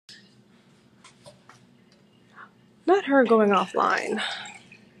Not her going offline.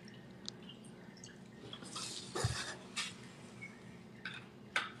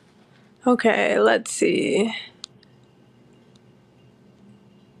 Okay, let's see.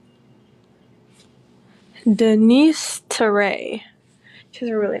 Denise Teray. She has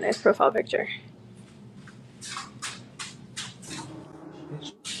a really nice profile picture.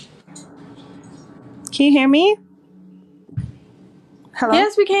 Can you hear me? Hello?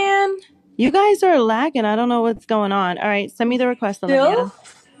 Yes, we can. You guys are lagging. I don't know what's going on. All right, send me the request, Olivia.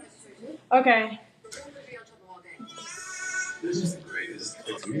 Okay.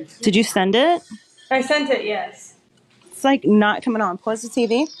 Did you send it? I sent it, yes. It's like not coming on. Pause the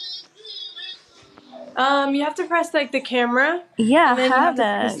TV. You have to press like the camera. Yeah, and then you have to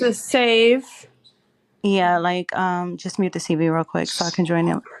press the save. Yeah, like just mute the TV real quick so I can join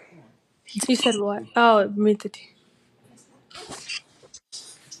you. You said what? Oh, mute the TV.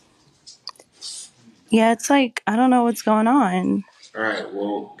 Yeah, it's like I don't know what's going on. All right,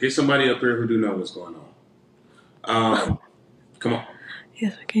 well, get somebody up here who do know what's going on. Come on.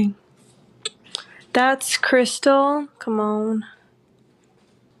 Yes, we can. That's Crystal. Come on.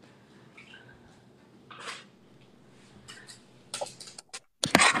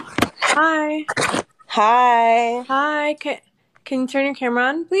 Hi. Hi. Hi. Can you turn your camera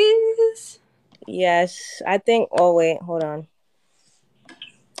on, please? Yes, I think. Oh wait, hold on.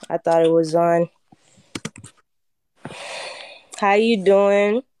 I thought it was on. How you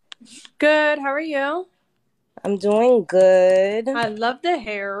doing? Good. How are you? I'm doing good. I love the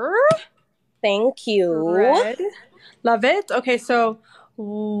hair. Thank you. Red. Love it. Okay, so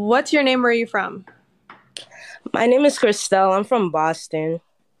what's your name? Where are you from? My name is Christelle. I'm from Boston.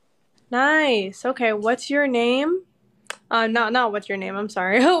 Nice. Okay, what's your name? Not what's your name. I'm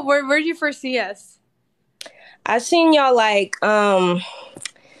sorry. Where'd you first see us? I seen y'all like a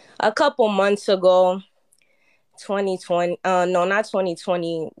couple months ago. 2020. No, not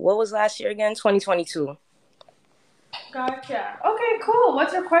 2020. What was last year again? 2022. Gotcha. Okay, cool.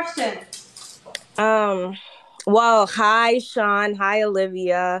 What's your question? Well, hi, Sean. Hi,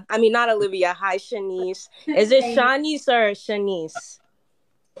 Olivia. I mean, not Olivia. Hi, Shanice. Is it Shanice or Shanice?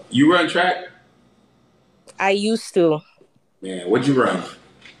 You run track? I used to. Man, what'd you run?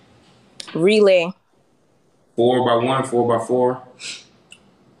 Relay. 4x1, 4x4?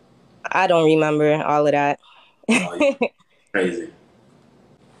 I don't remember all of that. Oh, crazy.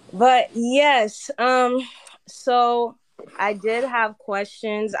 But yes, so I did have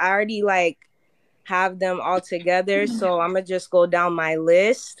questions. I already have them all together, so I'm gonna just go down my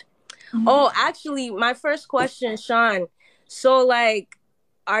list. Oh, actually, my first question, Sean. So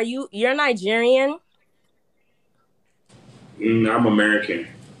you're Nigerian? I'm American.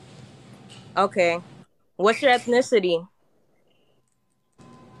 Okay. What's your ethnicity?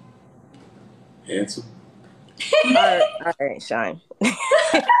 Handsome. All right, Sean.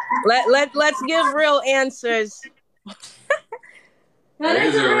 Let's give real answers. That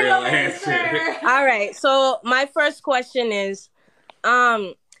is a real answer. All right. So my first question is,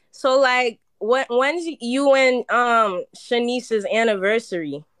 when's you and Shanice's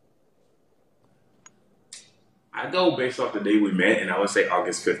anniversary? I go based off the day we met, and I would say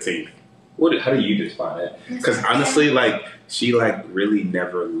August 15th. How do you define that? Because honestly, she really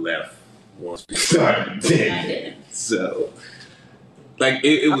never left once we started dating. So,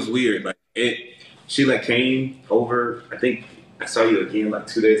 it was weird. She came over. I think I saw you again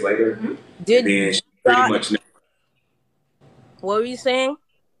 2 days later. Mm-hmm. Did then she pretty much. What were you saying?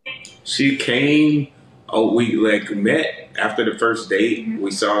 She came. Oh, we met after the first date. Mm-hmm.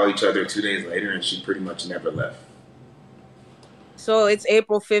 We saw each other 2 days later, and she pretty much never left. So it's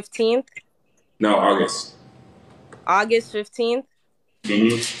April 15th? No, August. August 15th?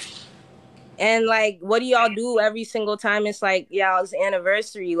 Mm-hmm. And what do y'all do every single time it's y'all's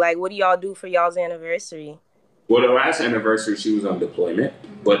anniversary? What do y'all do for y'all's anniversary? Well, the last anniversary she was on deployment,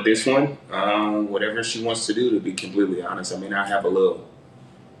 but this one, whatever she wants to do, to be completely honest, I mean, I have a little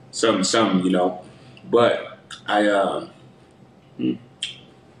something, but we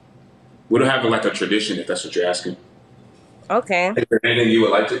don't have a tradition, if that's what you're asking. Okay. Is there anything you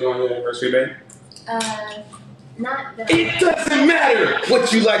would like to do on your anniversary day? Not that. It doesn't matter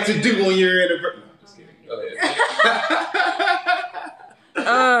what you like to do on your anniversary. No, just kidding. Go ahead.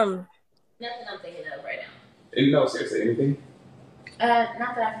 Nothing I'm thinking of right now. No, seriously, anything?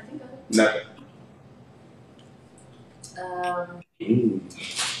 Not that I can think of. Nothing.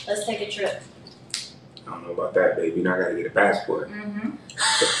 Let's take a trip. I don't know about that, baby. Now I gotta get a passport. Mm-hmm.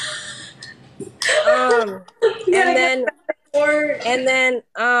 and then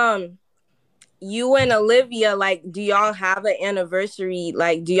you and Olivia, do y'all have an anniversary?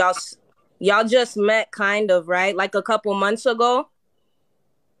 Do y'all Y'all just met, kind of, right? Like a couple months ago.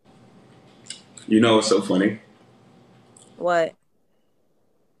 You know what's so funny? What?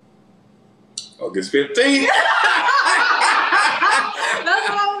 August 15th. That's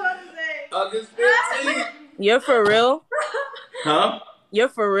what I was about to say. August 15th. You're for real? Huh? You're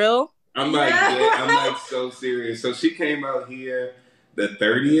for real? I'm like, yeah, I'm like so serious. So she came out here the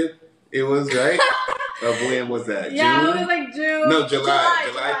 30th. It was right. Of when was that? Yeah, June? it was like June. No,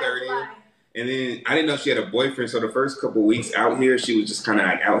 July 30th. And then I didn't know she had a boyfriend. So the first couple weeks out here, she was just kind of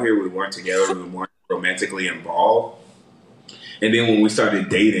like out here. We weren't together. We weren't romantically involved. And then when we started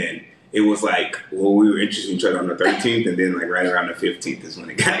dating, it was like, well, we were interested in each other on the 13th, and then like right around the 15th is when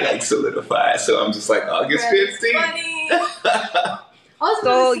it got like solidified. So I'm just like, August 15th.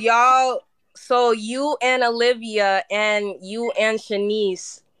 So y'all, so you and Olivia and you and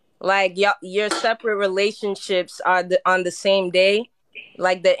Shanice, like your separate relationships are on the same day,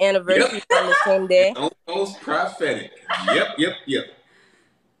 like the anniversary Yep. on the same day. Almost prophetic. Yep.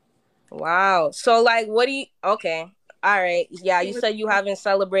 Wow. So like, what do you? Okay. All right. Yeah, you said you haven't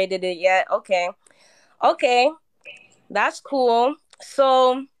celebrated it yet. Okay. That's cool.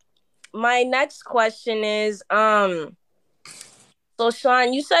 So my next question is, so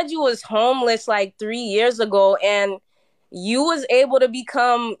Sean, you said you was homeless like 3 years ago, and you was able to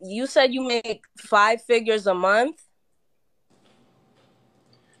become, you said you make 5 figures a month?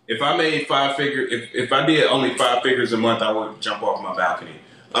 If I made 5 figures, if I did only 5 figures a month, I would jump off my balcony.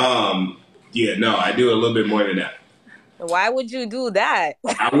 Yeah, no, I do a little bit more than that. Why would you do that?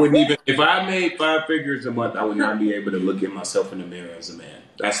 I wouldn't even, if I made 5 figures a month, I would not be able to look at myself in the mirror as a man.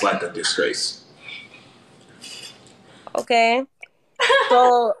 That's like a disgrace. Okay.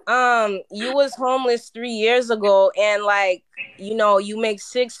 So, you was homeless 3 years ago, and like, you know, you make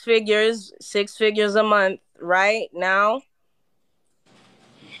 6 figures a month right now.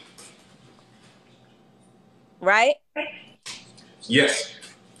 Right? Yes.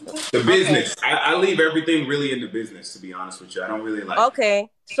 The business. Okay. I leave everything really in the business, to be honest with you. I don't really like. Okay.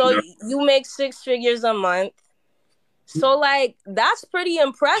 So you make 6 figures a month. So like, that's pretty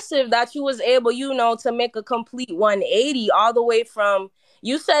impressive that you was able, you know, to make a complete 180 all the way from,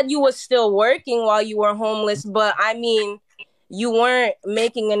 you said you was still working while you were homeless, but I mean, you weren't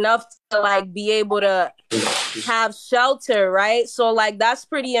making enough to like be able to have shelter, right? So like, that's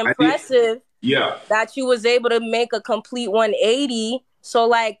pretty impressive. Yeah. That you was able to make a complete 180. So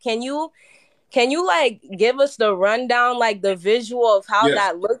like, can you like give us the rundown, like the visual of how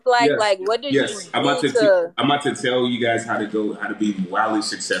that looked like? Yes. Like, what did you do I'm about to tell you guys how to be wildly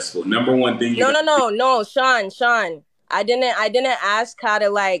successful. Number one thing. No, Sean. I didn't ask how to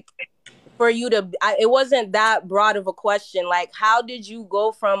like, for you to, it wasn't that broad of a question. Like, how did you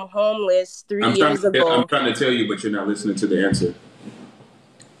go from homeless 3 years ago? I'm trying to tell you, but you're not listening to the answer.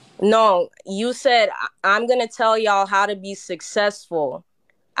 No, you said, I'm going to tell y'all how to be successful.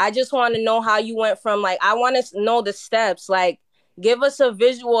 I just want to know how you went from like, I want to know the steps. Like, give us a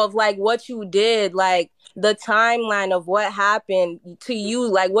visual of like what you did, like the timeline of what happened to you,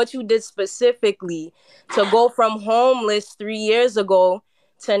 like what you did specifically to go from homeless 3 years ago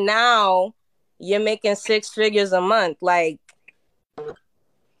to now you're making 6 figures a month. Like,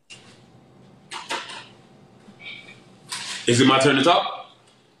 is it my turn to talk?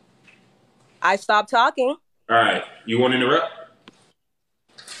 I stopped talking. All right. You want to interrupt?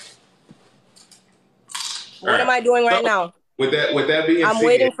 What am I doing right now? With that being said, I'm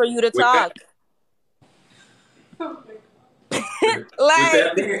waiting for you to talk. With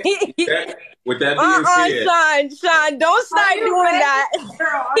that being said, Sean, don't start doing that.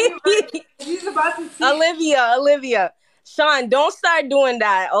 Girl, he's about to see. Olivia. Sean, don't start doing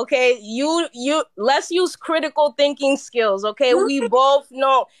that, okay? You let's use critical thinking skills, okay? We both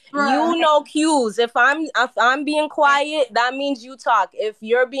know. You know cues. If I'm being quiet, that means you talk. If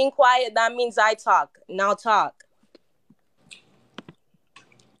you're being quiet, that means I talk. Now talk.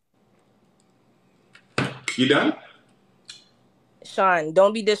 You done? Sean,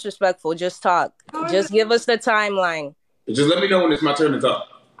 don't be disrespectful. Just talk. Just give us the timeline. Just let me know when it's my turn to talk.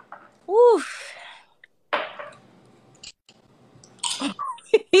 Oof.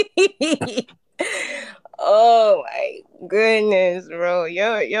 Oh my goodness, bro.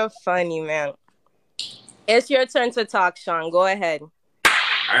 You're funny, man. It's your turn to talk, Sean. Go ahead. All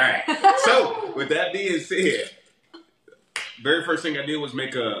right. So, with that being said, very first thing I did was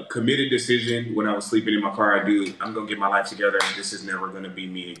make a committed decision when I was sleeping in my car. I'm going to get my life together. This is never going to be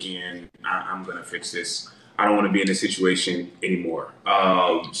me again. I'm going to fix this. I don't want to be in this situation anymore.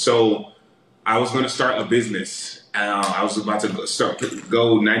 So I was going to start a business. I was about to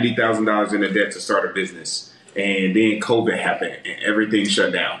go $90,000 in debt to start a business. And then COVID happened and everything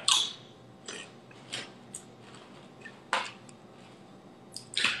shut down.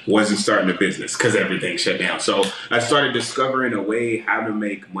 wasn't starting a business because everything shut down. So I started discovering a way how to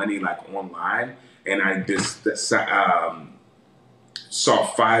make money like online, and I just saw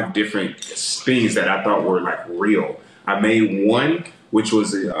 5 different things that I thought were like real. I made one, which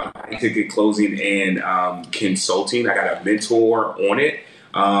was high ticket closing and consulting. I got a mentor on it.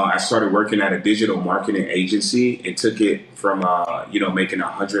 I started working at a digital marketing agency and took it from making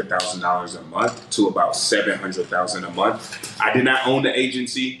 $100,000 a month to about $700,000 a month. I did not own the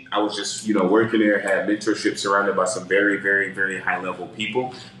agency. I was just working there, had mentorship surrounded by some very, very, very high level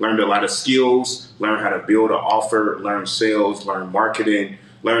people. Learned a lot of skills, learned how to build an offer, learn sales, learn marketing,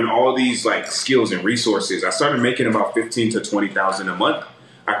 learn all these like skills and resources. I started making about $15,000 to $20,000 a month.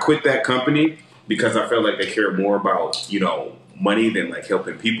 I quit that company because I felt like they cared more about money than like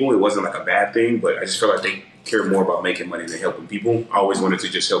helping people. It wasn't like a bad thing, but I just felt like they cared more about making money than helping people. I always wanted to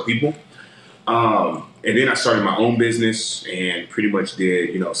just help people. And then I started my own business and pretty much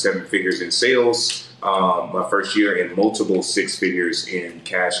did 7 figures in sales my first year, and multiple 6 figures in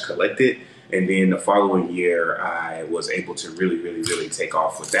cash collected. And then the following year, I was able to really, really, really take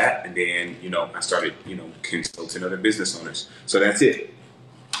off with that. And then, I started, consulting other business owners. So that's it.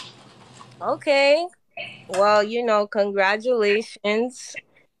 Okay. Well, congratulations.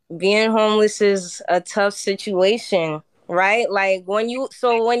 Being homeless is a tough situation, right? Like when you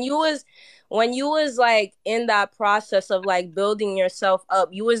was like in that process of like building yourself up,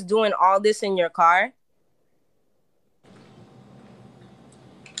 you was doing all this in your car?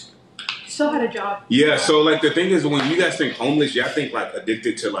 Still had a job. Yeah, so like the thing is, when you guys think homeless, y'all think like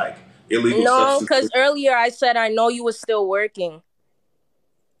addicted to like illegal No, substances. because earlier I said I know you was still working.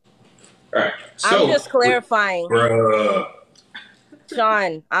 All right, so I'm just clarifying. Bruh.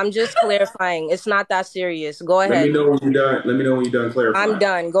 Sean, I'm just clarifying. It's not that serious. Go ahead. Let me know when you're done clarifying. I'm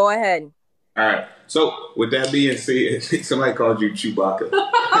done. Go ahead. All right. So with that being said, somebody called you Chewbacca.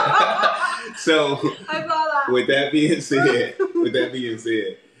 So I saw that. with that being said,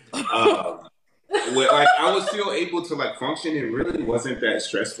 like I was still able to like function. It really wasn't that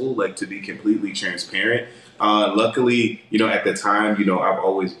stressful, like to be completely transparent. Luckily, at the time, I've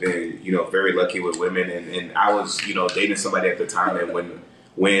always been, very lucky with women, and I was, dating somebody at the time, and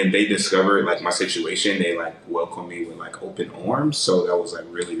when they discovered like my situation, they like welcomed me with like open arms. So that was like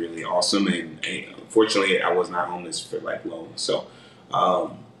really, really awesome. And fortunately, I was not homeless for like long. So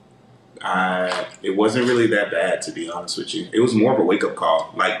it wasn't really that bad, to be honest with you. It was more of a wake up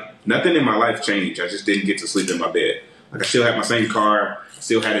call. Like nothing in my life changed. I just didn't get to sleep in my bed. Like I still had my same car,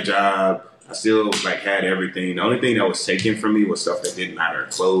 still had a job. I still like had everything. The only thing that was taken from me was stuff that didn't matter.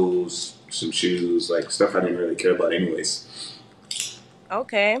 Clothes, some shoes, like stuff I didn't really care about anyways.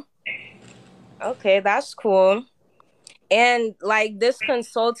 Okay, that's cool. And like this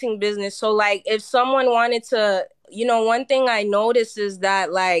consulting business, so like if someone wanted to, one thing I noticed is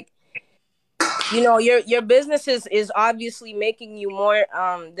that like, your business is obviously making you more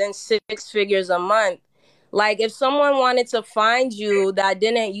than 6 figures a month. Like if someone wanted to find you that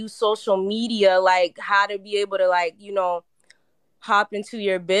didn't use social media, like how to be able to like, hop into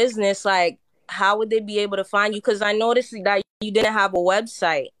your business, like how would they be able to find you? Because I noticed that you didn't have a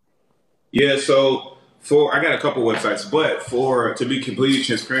website. Yeah, so I got a couple websites, but to be completely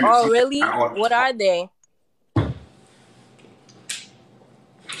transparent. Oh, really? What are they?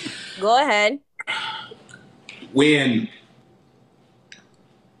 Go ahead.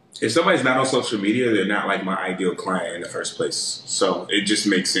 If somebody's not on social media, they're not like my ideal client in the first place. So it just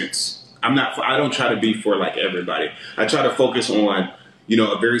makes sense. I don't try to be for like everybody. I try to focus on,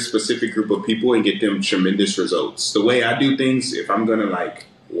 a very specific group of people and get them tremendous results. The way I do things, if I'm going to like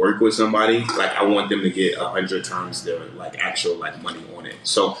work with somebody, like I want them to get 100 times their like actual like money on it.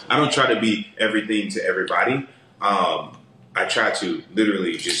 So I don't try to be everything to everybody. I try to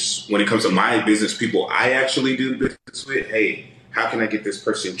literally just, when it comes to my business people I actually do business with, hey, how can I get this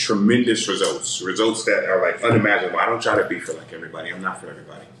person tremendous results that are like unimaginable? I don't try to be for like everybody. I'm not for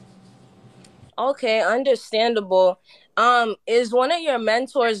everybody. Okay, understandable. Is one of your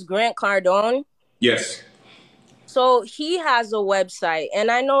mentors Grant Cardone? Yes. So he has a website, and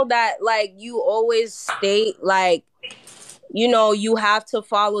I know that like you always state like, you have to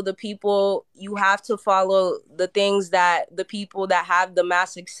follow the people, you have to follow the things that the people that have the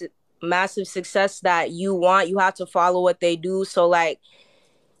massive success that you want, you have to follow what they do. So like,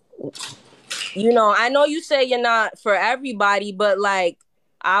 I know you say you're not for everybody, but like,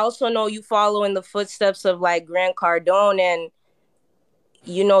 I also know you follow in the footsteps of like Grant Cardone, and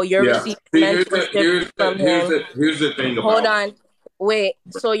you're receiving mentorship from him. Here's the thing about Hold on. Wait.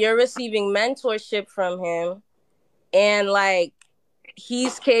 So you're receiving mentorship from him, and like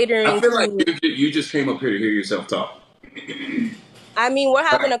he's catering. I feel like you just came up here to hear yourself talk. I mean, we're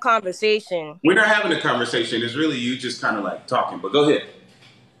having a conversation. We're not having a conversation. It's really you just kind of like talking. But go ahead.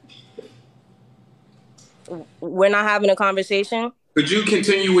 We're not having a conversation? Could you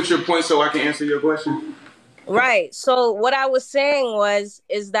continue with your point so I can answer your question? Right. So what I was saying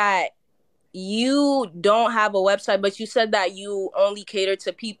is that you don't have a website, but you said that you only cater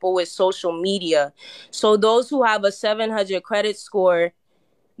to people with social media. So those who have a 700 credit score,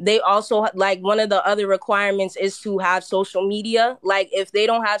 they also, like, one of the other requirements is to have social media. Like, if they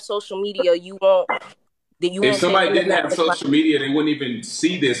don't have social media, you won't. If somebody didn't have social media, they wouldn't even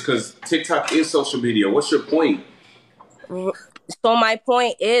see this because TikTok is social media. What's your point? So my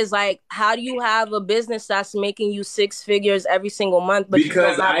point is, like, how do you have a business that's making you 6 figures every single month, but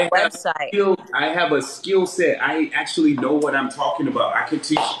because you don't have a website? I have a skill set. I actually know what I'm talking about. I can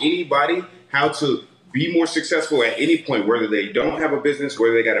teach anybody how to be more successful at any point, whether they don't have a business,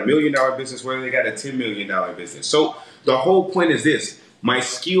 whether they got $1 million business, whether they got a $10 million business. So the whole point is this: my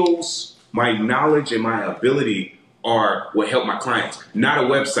skills, my knowledge, and my ability are what help my clients, not a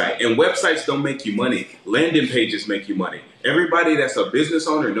website. And websites don't make you money. Landing pages make you money. Everybody that's a business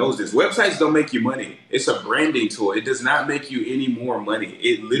owner knows this. Websites don't make you money. It's a branding tool. It does not make you any more money.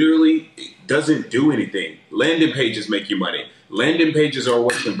 It literally doesn't do anything. Landing pages make you money. Landing pages are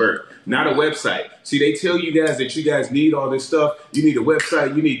what convert, not a website. See, they tell you guys that you guys need all this stuff. You need a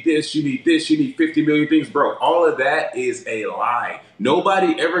website. You need this. You need this. You need 50 million things. Bro, all of that is a lie.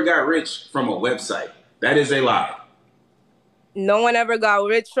 Nobody ever got rich from a website. That is a lie. No one ever got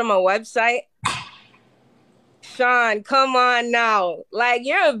rich from a website? Sean, come on now. Like,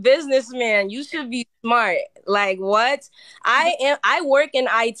 you're a businessman. You should be smart. Like, what? I work in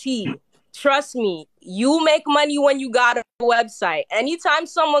IT. Trust me. You make money when you got a website. Anytime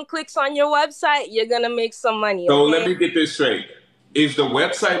someone clicks on your website, you're going to make some money. So okay? let me get this straight. Is the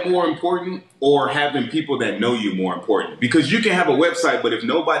website more important or having people that know you more important? Because you can have a website, but if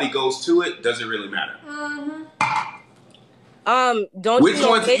nobody goes to it, does it really matter? Don't Which you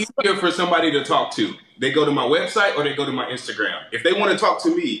know one's Facebook? easier for somebody to talk to? They go to my website or they go to my Instagram? If they want to talk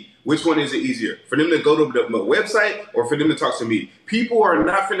to me, which one is it easier? For them to go to my website or for them to talk to me? People are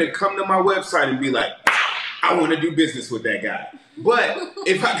not going to come to my website and be like, I want to do business with that guy. But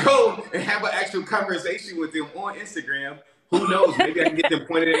if I go and have an actual conversation with them on Instagram, who knows? Maybe I can get them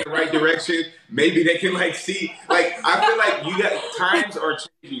pointed in the right direction. Maybe they can like see. Like, I feel like you got times are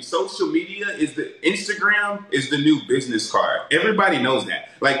changing. Social media is Instagram is the new business card. Everybody knows that.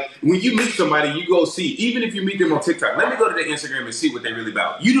 Like, when you meet somebody, you go see. Even if you meet them on TikTok, let me go to their Instagram and see what they really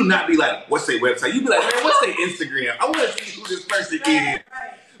about. You do not be like, what's their website? You be like, man, what's their Instagram? I want to see who this person is.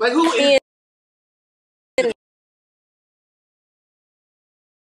 Like, who is?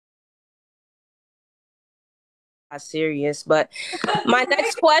 Serious, but my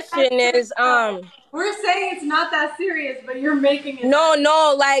next question is We're saying it's not that serious, but you're making it.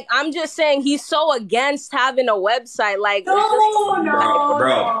 no, like, I'm just saying he's so against having a website. Like,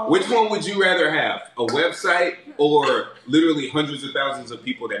 Bro, which one would you rather have? A website or literally hundreds of thousands of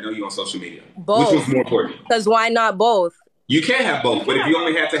people that know you on social media? Both. Which one's more important? Because why not both? You can't have both, but if you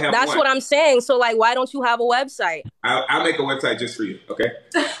only have to have That's one, what I'm saying. So, like, why don't you have a website? I'll make a website just for you, okay?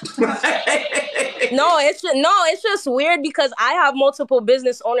 No, it's just weird because I have multiple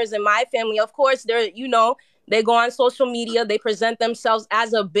business owners in my family. Of course, they go on social media, they present themselves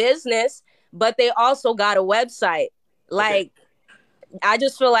as a business, but they also got a website. Like, okay. I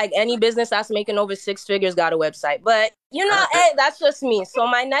just feel like any business that's making over 6 figures got a website. But, hey, that's just me. So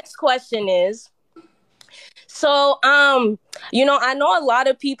my next question is, so, I know a lot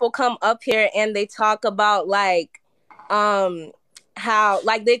of people come up here and they talk about, like, how,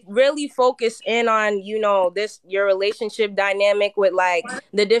 like, they really focus in on, your relationship dynamic with, like,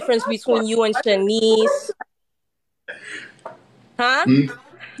 the difference between you and Shanice. Huh? Nothing.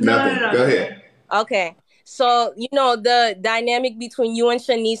 No. Go ahead. Okay. So, the dynamic between you and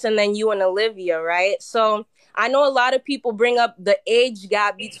Shanice and then you and Olivia, right? So I know a lot of people bring up the age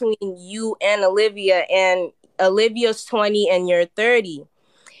gap between you and Olivia, and Olivia's 20 and you're 30.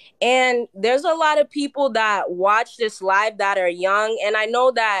 And there's a lot of people that watch this live that are young. And I know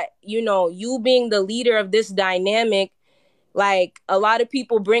that, you being the leader of this dynamic, like, a lot of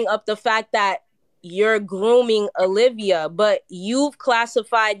people bring up the fact that you're grooming Olivia, but you've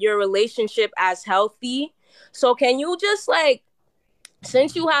classified your relationship as healthy. So can you just, like,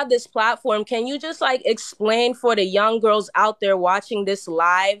 since you have this platform, can you just, like, explain for the young girls out there watching this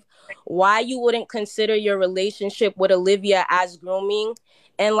live why you wouldn't consider your relationship with Olivia as grooming?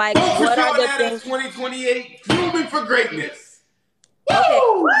 And, like, what are the things? 2028 grooming for greatness. Okay.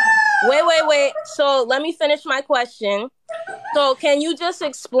 Wait. So let me finish my question. So can you just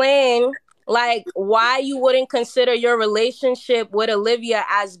explain like why you wouldn't consider your relationship with Olivia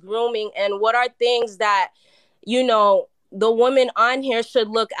as grooming, and what are things that, you know, the woman on here should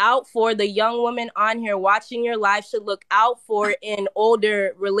look out for, the young woman on here watching your life should look out for in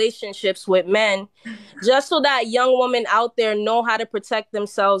older relationships with men, just so that young women out there know how to protect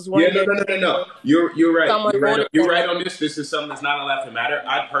themselves when No. You're right. someone You're right. older You're than right them. on this. This is something that's not a laughing matter.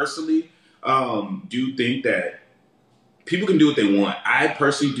 I personally do think that people can do what they want. I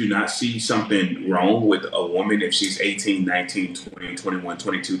personally do not see something wrong with a woman if she's 18, 19, 20, 21,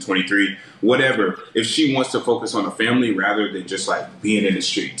 22, 23, whatever. If she wants to focus on a family rather than just like being in the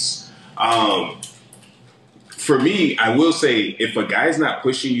streets. For me, I will say if a guy's not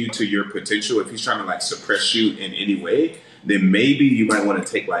pushing you to your potential, if he's trying to like suppress you in any way, then maybe you might want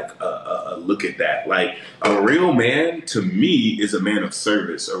to take like a look at that. Like a real man to me is a man of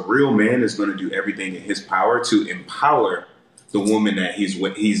service. A real man is going to do everything in his power to empower the woman that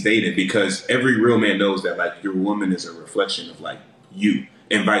he's dated, because every real man knows that like your woman is a reflection of like you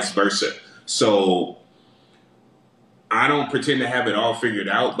and vice versa. So I don't pretend to have it all figured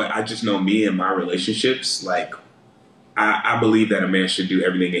out, but I just know me and my relationships, like I believe that a man should do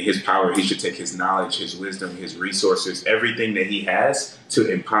everything in his power. He should take his knowledge, his wisdom, his resources, everything that he has to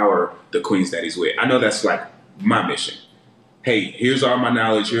empower the queens that he's with. I know that's like my mission. Hey, here's all my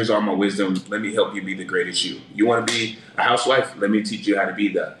knowledge. Here's all my wisdom. Let me help you be the greatest you. You want to be a housewife? Let me teach you how to be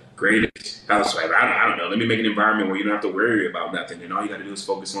the greatest housewife. I don't know. Let me make an environment where you don't have to worry about nothing. And all you got to do is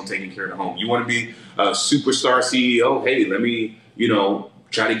focus on taking care of the home. You want to be a superstar CEO? Hey, let me,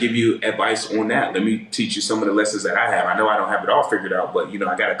 try to give you advice on that. Let me teach you some of the lessons that I have. I know I don't have it all figured out, but,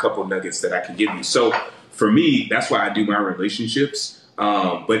 I got a couple nuggets that I can give you. So for me, that's why I do my relationships.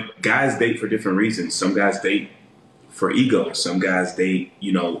 But guys date for different reasons. Some guys date for ego. Some guys date,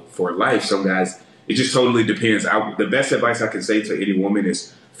 for life. Some guys, it just totally depends. The best advice I can say to any woman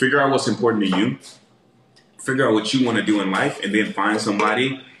is figure out what's important to you. Figure out what you want to do in life, and then find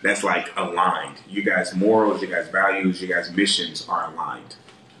somebody that's like aligned. You guys' morals, you guys' values, you guys' missions are aligned,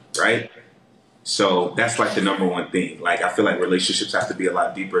 right? So that's like the number one thing. Like I feel like relationships have to be a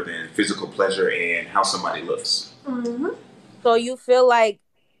lot deeper than physical pleasure and how somebody looks. Mm-hmm. So you feel like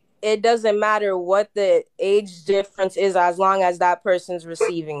it doesn't matter what the age difference is as long as that person's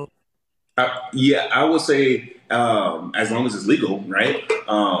receiving. Yeah, I would say as long as it's legal, right?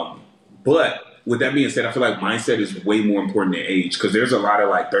 But with that being said, I feel like mindset is way more important than age, because there's a lot of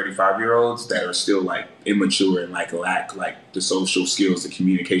like 35-year-olds that are still like immature and like lack like the social skills, the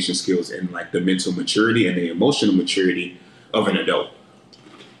communication skills, and like the mental maturity and the emotional maturity of an adult.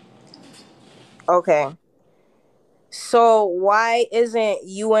 Okay. So why isn't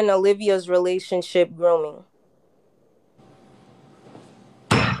you and Olivia's relationship grooming?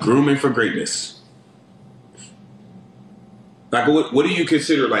 Grooming for greatness. Like, what do you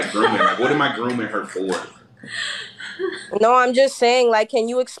consider like grooming? Like, what am I grooming her for? No, I'm just saying, like, can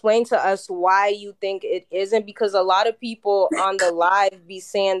you explain to us why you think it isn't? Because a lot of people on the live be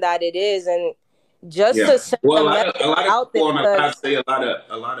saying that it is, and just to send well, a a lot message of out people on the there. live say a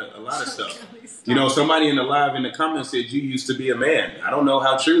lot of stuff. Somebody in the live in the comments said you used to be a man. I don't know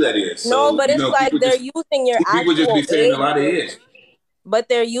how true that is. No, So, but it's like they're using your people just be actual saying age. a lot of it. But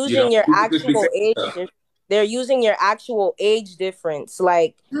they're using your people just be actual saying age. stuff. They're using your actual age difference.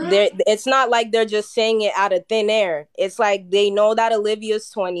 Like, it's not like they're just saying it out of thin air. It's like they know that Olivia's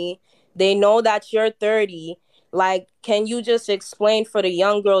 20. They know that you're 30. Like, can you just explain for the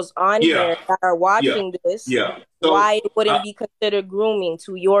young girls on here that are watching this So, why it wouldn't be considered grooming,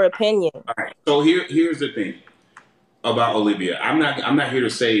 to your opinion? All right. So here's the thing about Olivia. I'm not here to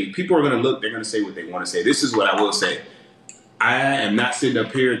say people are going to look. They're going to say what they want to say. This is what I will say. I am not sitting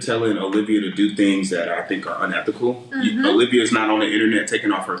up here telling Olivia to do things that I think are unethical. Mm-hmm. Olivia is not on the internet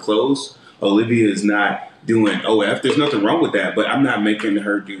taking off her clothes. Olivia is not doing OF. There's nothing wrong with that, but I'm not making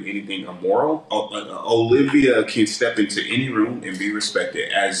her do anything immoral. Olivia can step into any room and be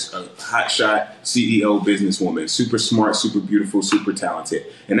respected as a hotshot CEO businesswoman. Super smart, super beautiful, super talented.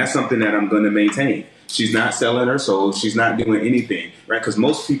 And that's something that I'm going to maintain. She's not selling her soul. She's not doing anything, right? Because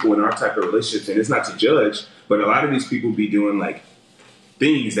most people in our type of relationships, and it's not to judge, but a lot of these people be doing like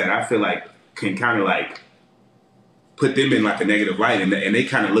things that I feel like can kind of like put them in like a negative light, and they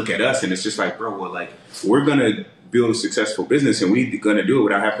kind of look at us and it's just like, bro, well, like we're going to build a successful business and we're going to do it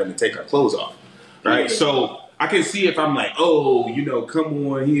without having to take our clothes off, right? Mm-hmm. So I can see if I'm like, oh, come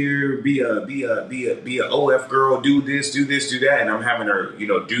on here, be a OF girl, do this, do that, and I'm having her,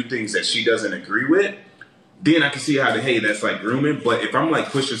 do things that she doesn't agree with, then I can see how that's like grooming. But if I'm like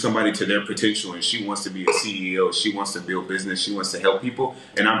pushing somebody to their potential and she wants to be a CEO, she wants to build business, she wants to help people,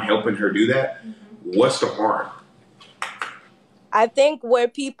 and I'm helping her do that, what's the harm? I think where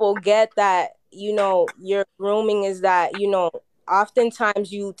people get that, your grooming is that,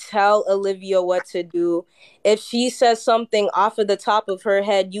 oftentimes you tell Olivia what to do. If she says something off of the top of her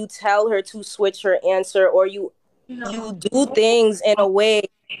head, you tell her to switch her answer, or you do things in a way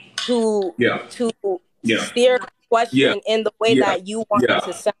to Yeah. Yeah. steer the question Yeah. in the way Yeah. that you want Yeah. it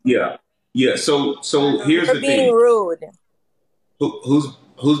to sound. Yeah. So here's You're the being thing. rude.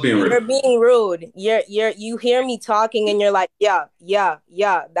 Who's being rude? You're being rude. You hear me talking and you're like, yeah,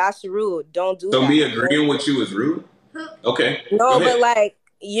 that's rude. Don't do that. So me agreeing with you is rude? Okay. No, but like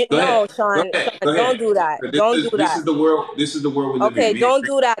no, Sean, don't do that. Don't do that. This is the world we live in. Okay, don't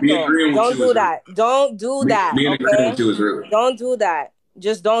do that though. Don't do that. Don't do that. Me agreeing Okay? with you is rude. Don't do that.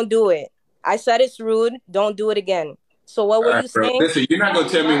 Just don't do it. I said it's rude. Don't do it again. So what were you saying? Listen, you're not gonna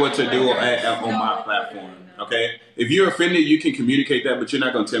tell me what to do on my platform, okay? If you're offended, you can communicate that, but you're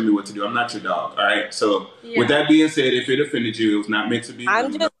not gonna tell me what to do. I'm not your dog, all right? So with that being said, if it offended you, it was not meant to be.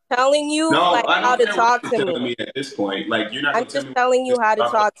 I'm just telling you how to talk to me at this point. Like you're not. I'm just telling you how to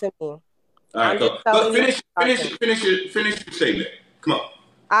talk to me. All right, go. But finish your statement. Come on.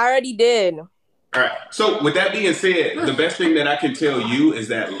 I already did. All right. So with that being said, the best thing that I can tell you is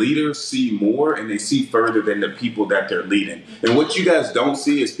that leaders see more and they see further than the people that they're leading. And what you guys don't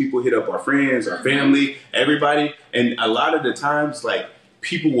see is people hit up our friends, our family, everybody. And a lot of the times, like,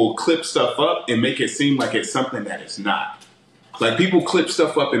 people will clip stuff up and make it seem like it's something that it's not. Like, people clip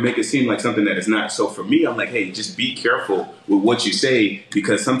stuff up and make it seem like something that it's not. So for me, I'm like, hey, just be careful with what you say,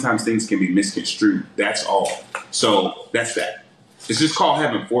 because sometimes things can be misconstrued. That's all. So that's that. It's just called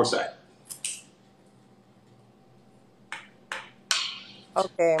having foresight.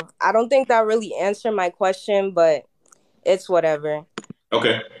 Okay. I don't think that really answered my question, but it's whatever.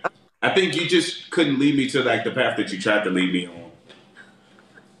 Okay. I think you just couldn't lead me to like the path that you tried to lead me on.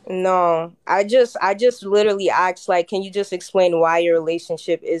 No. I just literally asked, like, can you just explain why your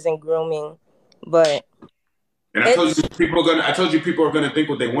relationship isn't grooming? But I told you people are gonna think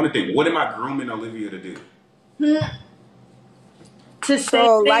what they want to think. What am I grooming Olivia to do? To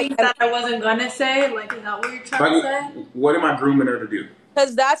say things that I wasn't gonna say? Like, is that what you're trying to say? What am I grooming her to do?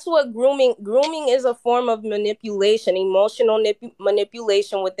 Because that's what grooming is a form of manipulation, emotional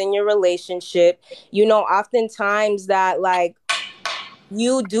manipulation within your relationship. Oftentimes that, like,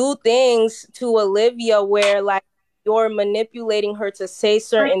 you do things to Olivia where, like, you're manipulating her to say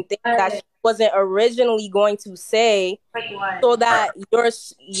certain things that she wasn't originally going to say, so that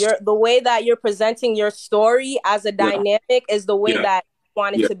the way that you're presenting your story as a dynamic is the way that you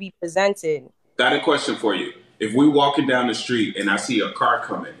want it to be presented. Got a question for you. If we're walking down the street and I see a car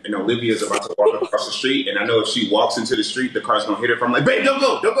coming and Olivia's about to walk across the street, and I know if she walks into the street, the car's gonna hit her. I'm like, babe, don't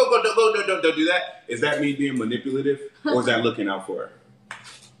go, don't do that. Is that me being manipulative, or is that looking out for her?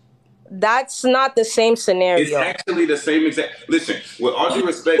 That's not the same scenario. It's actually the same exact. Listen, with all due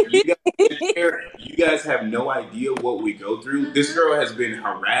respect, you guys have no idea what we go through. This girl has been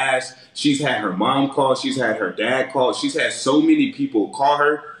harassed. She's had her mom call. She's had her dad call. She's had so many people call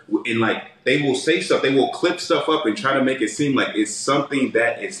her, and like, they will say stuff. They will clip stuff up and try to make it seem like it's something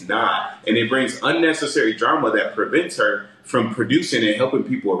that it's not. And it brings unnecessary drama that prevents her from producing and helping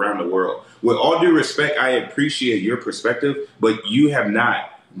people around the world. With all due respect, I appreciate your perspective, but you have not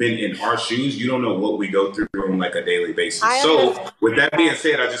been in our shoes. You don't know what we go through on like a daily basis. So with that being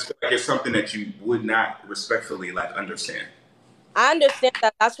said, I just feel like it's something that you would not respectfully like understand. I understand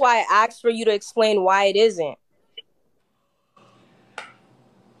that. That's why I asked for you to explain why it isn't.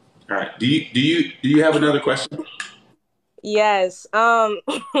 All right. Do you have another question? Yes.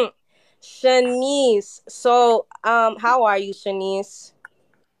 Shanice. So, how are you, Shanice?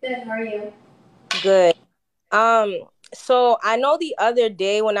 Good. How are you? Good. So I know the other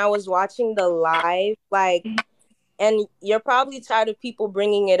day when I was watching the live, like, and you're probably tired of people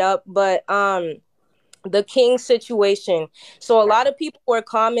bringing it up, but the King situation. So a lot of people were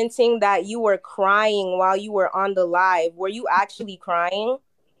commenting that you were crying while you were on the live. Were you actually crying?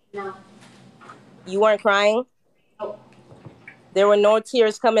 No. You weren't crying? Nope. There were no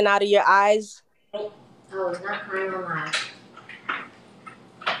tears coming out of your eyes? Nope. I was not crying on live.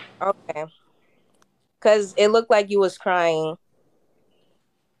 Okay. Because it looked like you was crying.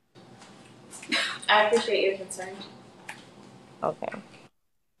 I appreciate your concern. Okay.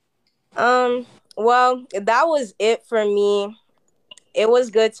 Well, that was it for me. It was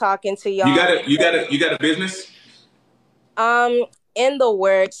good talking to y'all. You got a business? In the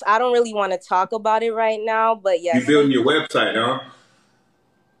works. I don't really want to talk about it right now, but yes. You building your website, huh?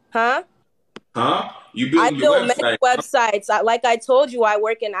 Huh? Huh? You building your website? Many websites. Like I told you, I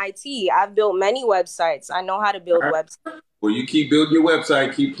work in IT. I've built many websites. I know how to build websites. Well, you keep building your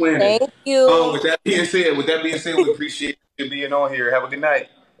website. Keep planning. Thank you. With that being said, we appreciate being on here. Have a good night.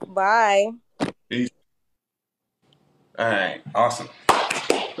 Bye. Peace. All right, awesome.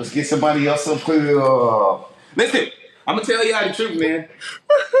 Let's get somebody else up here. Listen, I'm gonna tell y'all the truth, man.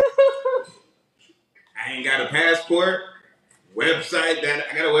 I ain't got a passport. I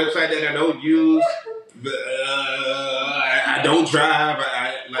got a website that I don't use. I don't drive.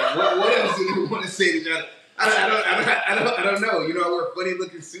 What else do you want to say to y'all? I don't know. You know, I wear funny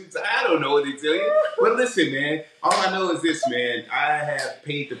looking suits. I don't know what to tell you. But listen, man. All I know is this, man. I have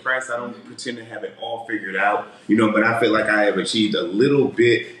paid the price. I don't pretend to have it all figured out. You know, but I feel like I have achieved a little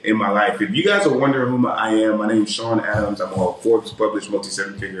bit in my life. If you guys are wondering who I am, my name is Sean Adams. I'm a Forbes published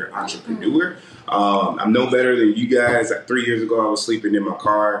multi-seven-figure entrepreneur. I'm no better than you guys. 3 years ago, I was sleeping in my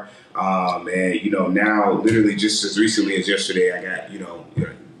car. And, you know, now literally just as recently as yesterday, I got,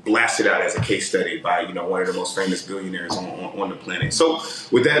 blasted out as a case study by, one of the most famous billionaires on the planet. So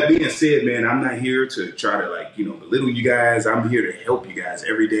with that being said, man, I'm not here to try to belittle you guys. I'm here to help you guys.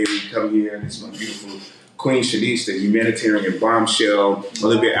 Every day we come here, and it's my beautiful Queen Shanice, the humanitarian bombshell,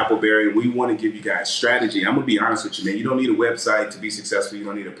 Olivia Appleberry. We want to give you guys strategy. I'm going to be honest with you, man. You don't need a website to be successful. You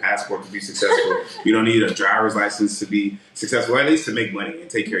don't need a passport to be successful. You don't need a driver's license to be successful, or at least to make money and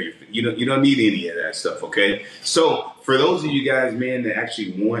take care of your, you don't need any of that stuff, okay? So for those of you guys, man, that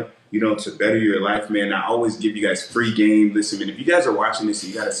actually want, to better your life, man, I always give you guys free game. Listen, man, if you guys are watching this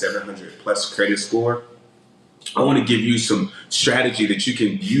and you got a 700 plus credit score, I want to give you some strategy that you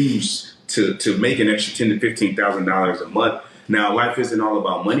can use to make an extra $10,000 to $15,000 a month. Now, life isn't all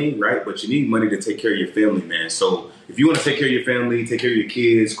about money, right? But you need money to take care of your family, man. So if you want to take care of your family, take care of your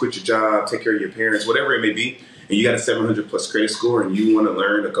kids, quit your job, take care of your parents, whatever it may be, and you got a 700 plus credit score and you want to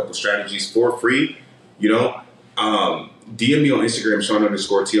learn a couple strategies for free, DM me on Instagram,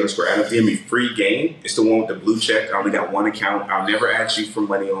 Sean_T_Adam. DM me free game. It's the one with the blue check. I only got one account. I'll never ask you for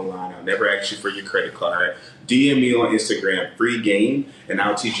money online. I'll never ask you for your credit card. DM me on Instagram, free game, and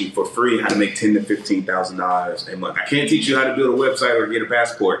I'll teach you for free how to make $10,000 to $15,000 a month. I can't teach you how to build a website or get a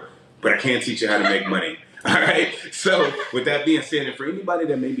passport, but I can teach you how to make money. All right. So with that being said, and for anybody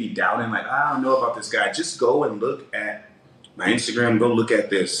that may be doubting, like, I don't know about this guy, just go and look at my Instagram, go look at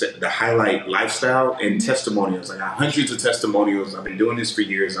the highlight lifestyle and testimonials. I got hundreds of testimonials. I've been doing this for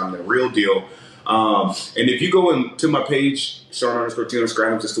years. I'm the real deal. And if you go into my page,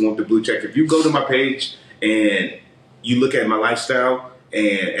 Sean_T_Adam, just the one with the blue check. If you go to my page and you look at my lifestyle,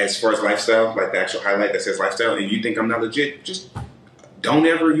 and as far as lifestyle, like the actual highlight that says lifestyle, and you think I'm not legit, just you don't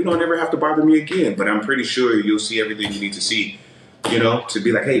ever have to bother me again. But I'm pretty sure you'll see everything you need to see, to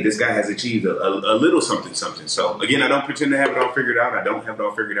be like, hey, this guy has achieved a little something. So again, I don't pretend to have it all figured out. I don't have it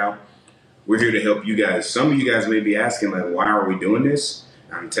all figured out. We're here to help you guys. Some of you guys may be asking, like, why are we doing this?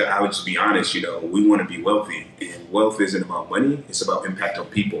 I would just be honest, we want to be wealthy, and wealth isn't about money. It's about impact on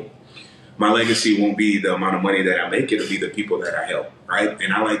people. My legacy won't be the amount of money that I make. It'll be the people that I help, right?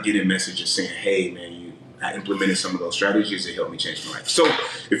 And I like getting messages saying, hey, man, I implemented some of those strategies that helped me change my life. So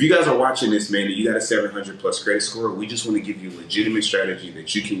if you guys are watching this, man, and you got a 700 plus credit score, we just want to give you a legitimate strategy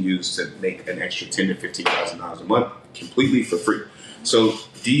that you can use to make an extra $10,000 to $15,000 a month completely for free. So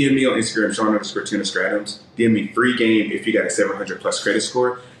DM me on Instagram, Sean_T_Adams. DM me free game if you got a 700 plus credit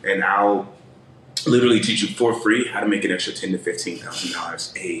score, and I'll literally teach you for free how to make an extra $10,000 to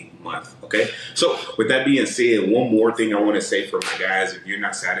 $15,000 a month. Okay. So with that being said, one more thing I want to say for my guys, if you're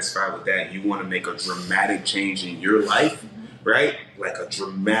not satisfied with that, you want to make a dramatic change in your life, right? Like a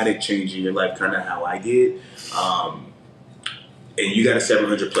dramatic change in your life, kind of how I did. And you got a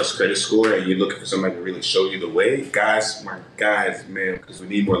 700 plus credit score and you're looking for somebody to really show you the way, guys, my guys, man, because we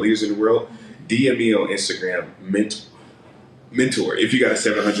need more leaders in the world, DM me on Instagram, mentor. If you got a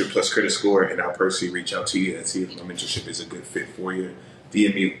 700 plus credit score, and I'll personally reach out to you and see if my mentorship is a good fit for you.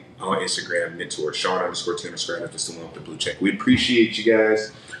 DM me on Instagram, mentor, Sean_T_Adams, just the one with the blue check. We appreciate you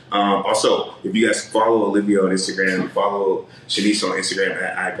guys. Also, if you guys follow Olivia on Instagram, follow Shanice on Instagram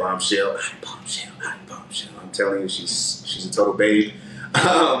at iBombshell. I'm telling you, she's a total babe.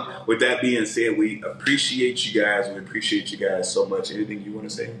 With that being said, we appreciate you guys. We appreciate you guys so much. Anything you want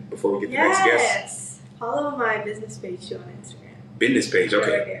to say before we get to the next guest? Yes. Follow my business page too on Instagram. Business page,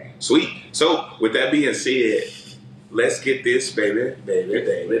 okay. Right there. Sweet. So, with that being said, let's get this, baby.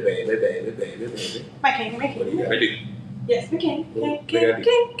 My king. What do you gotta do? Yes, my king. What King. we gotta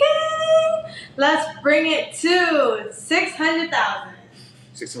do? Let's bring it to 600,000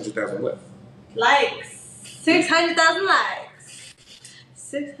 600,000 what? likes. 600,000 likes.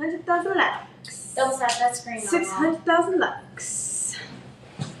 600,000 likes. Don't stop that screen. 600,000 likes.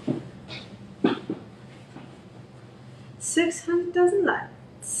 600,000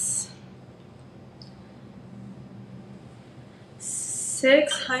 likes.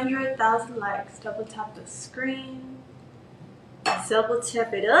 600,000 likes. Double tap the screen. Double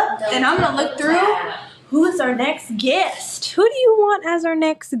tap it up. And I'm gonna look through who is our next guest. Who do you want as our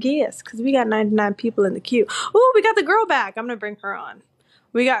next guest? Because we got 99 people in the queue. Oh, we got the girl back. I'm gonna bring her on.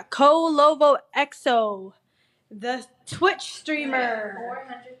 We got Colovo EXO, the Twitch streamer.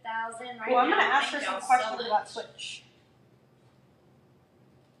 400,000 right Well, I'm now. gonna ask her Thank some y'all so questions much. about Twitch.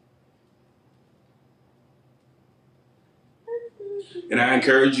 And I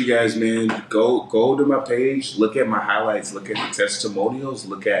encourage you guys, man, go to my page, look at my highlights, look at the testimonials,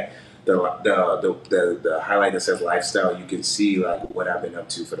 look at the highlight that says lifestyle. You can see like what I've been up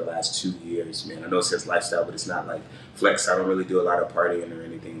to for the last 2 years, man. I know it says lifestyle, but it's not like flex. I don't really do a lot of partying or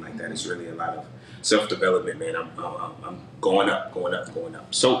anything like that. It's really a lot of self-development, man. I'm going up.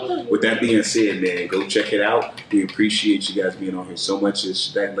 So with that being said, man, go check it out. We appreciate you guys being on here so much.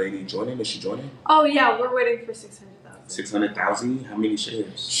 Is that lady joining? Is she joining? Oh yeah, we're waiting for 600,000. 600,000? How many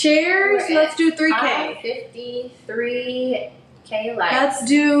shares? Shares? Let's do 3K. 53K likes. Let's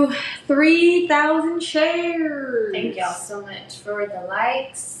do 3,000 shares. Thank y'all so much for the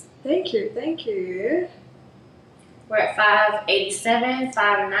likes. Thank you. We're at 587,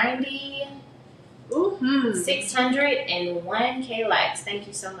 590, Mm-hmm. 601K likes. Thank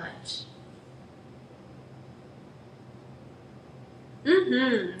you so much.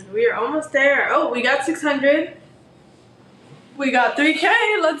 Mm-hmm. We are almost there. Oh, we got 600. We got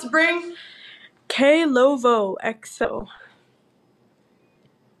 3K. Let's bring Colovo EXO.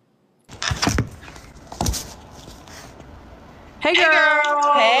 Hey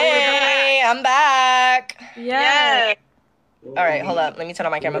girl. Hey, I'm back. Yeah. All right, hold up. Let me turn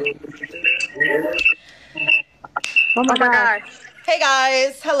on my camera. Oh my god. Hey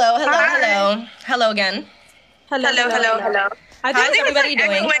guys. Hello again. Hello. How's everybody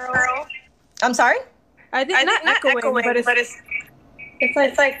doing? I'm sorry? I think not echoing, but it's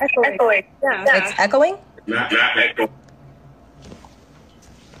like echoing. Yeah. It's echoing? Not echo.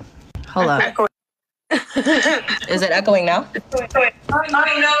 Hold up. Is it echoing now? I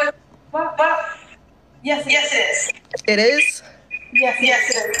don't know. Well, yes, it is. It is? Yes,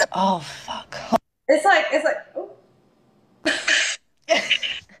 it is. Oh, fuck. It's like. Oh.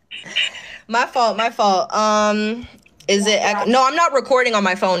 My fault. Is it no, I'm not recording on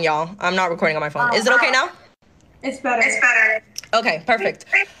my phone, y'all. I'm not recording on my phone. Is it okay now? It's better. Okay, perfect.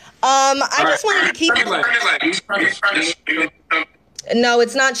 I just wanted to keep No,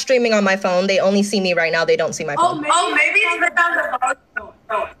 it's not streaming on my phone. They only see me right now. They don't see my phone. Maybe it's because of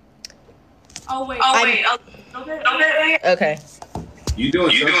the Oh wait. Okay. You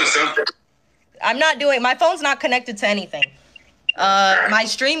doing something? I'm not doing. My phone's not connected to anything. My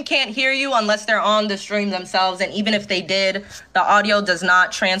stream can't hear you unless they're on the stream themselves, and even if they did, the audio does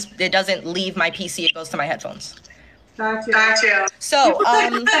not it doesn't leave my PC. It goes to my headphones. Gotcha. So,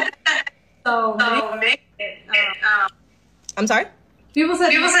 I'm sorry? People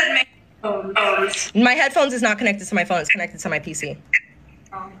said My headphones is not connected to my phone. It's connected to my PC.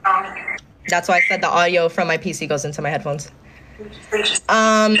 That's why I said the audio from my PC goes into my headphones.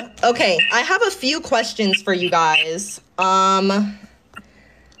 Okay, I have a few questions for you guys. Where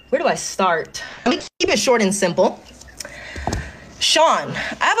do I start? Let me keep it short and simple. Sean,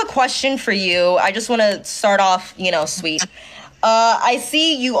 I have a question for you. I just want to start off, sweet. I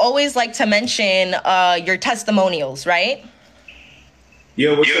see you always like to mention your testimonials, right?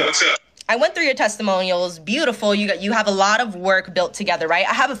 Yeah, what's up? I went through your testimonials. Beautiful. You have a lot of work built together, right?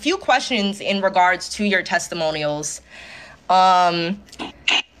 I have a few questions in regards to your testimonials. Came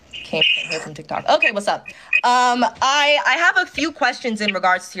here from TikTok. Okay, what's up? I have a few questions in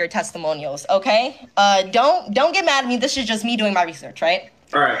regards to your testimonials. Okay. Don't get mad at me. This is just me doing my research, right?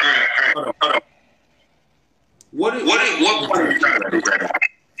 All right. Hold on. What are you trying to do?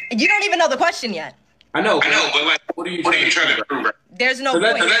 You don't even know the question yet. I know, but like, what are you trying to do? There's no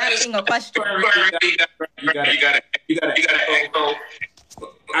point in asking a question. You gotta echo.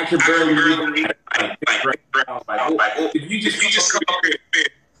 I can barely read. If you just come up here,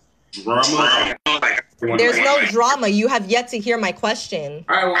 drama. There's no drama. You have yet to hear my question.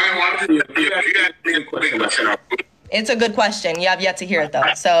 All right, well, you got a question. It's a good question. You have yet to hear it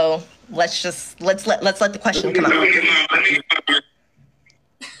though. So let's let the question come out.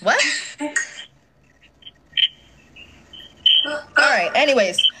 What? All right.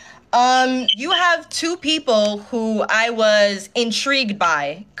 Anyways, you have two people who I was intrigued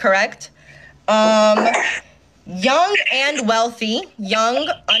by, correct? Young and Wealthy, Young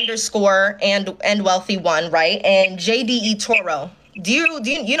 _ and Wealthy 1, right? And JDE Toro. Do you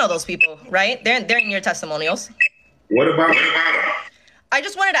know those people, right? They're in your testimonials. What about them? I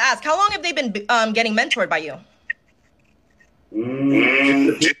just wanted to ask, how long have they been getting mentored by you?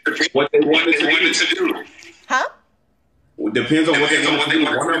 What they wanted to do. Huh? Depends on what they want to do.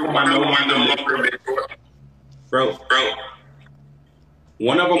 One of them I know my number, bro.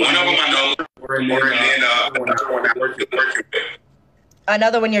 One of them I know, and then another one I'm working with.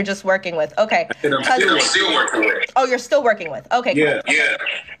 Another one you're just working with. Okay. I'm still working with. Oh, you're still working with. Okay. Cool. Yeah.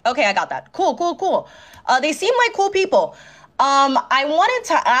 Okay, I got that. Cool. They seem like cool people. I wanted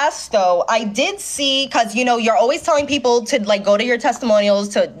to ask though, I did see, cause you know, you're always telling people to like go to your testimonials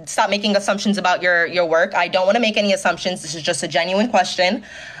to stop making assumptions about your work. I don't want to make any assumptions. This is just a genuine question.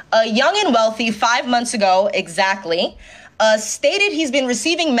 Young and Wealthy 5 months ago, exactly, stated he's been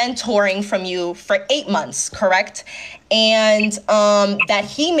receiving mentoring from you for 8 months, correct? And that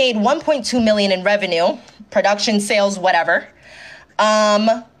he made 1.2 million in revenue, production, sales, whatever.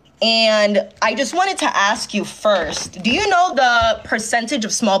 And I just wanted to ask you first, do you know the percentage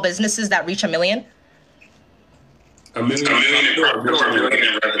of small businesses that reach 1 million? $1 million.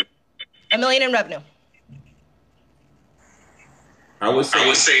 $1 million in revenue. I would say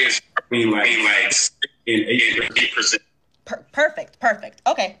it's in 8%. Perfect.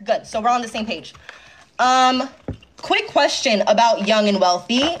 Okay, good. So we're on the same page. Quick question about Young and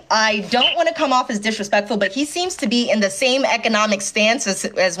Wealthy. I don't want to come off as disrespectful, but he seems to be in the same economic stance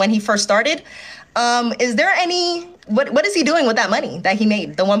as when he first started. Is there any, what is he doing with that money that he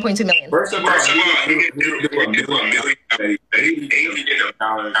made, the 1.2 million? First of all, he did $1 million.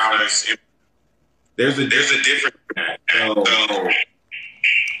 $80 There's a difference in that. So,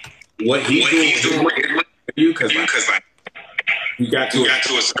 what he's doing for you, because like, you got to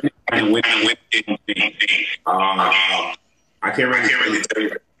a certain point when I can't really tell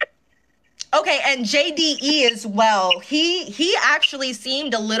you. Okay, and JDE as well. He actually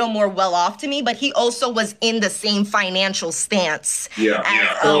seemed a little more well off to me, but he also was in the same financial stance. Yeah.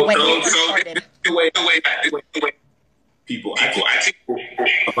 When he first started. The way people I think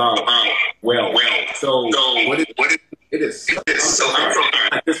about well. So what it is. So I'm from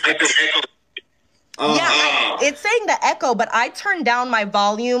this echo. It's saying the echo, but I turned down my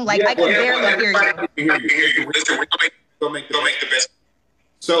volume. Like I can barely hear you. Listen, we'll make the best.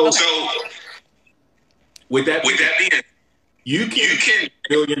 So with that being, you can $1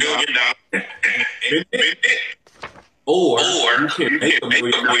 million or you can make $1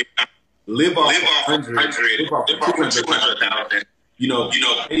 million, live off 200,000. You know,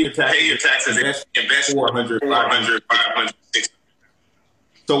 pay your taxes, invest 400, 500, 600.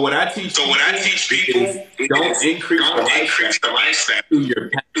 So what I teach people is don't increase the lifestyle through your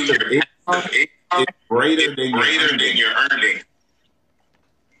passive income. It's greater than your earning.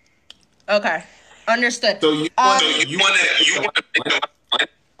 Okay, understood. So you want to.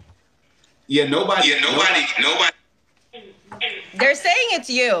 Yeah, nobody. They're saying it's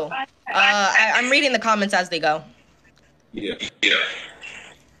you. I'm reading the comments as they go. Yeah.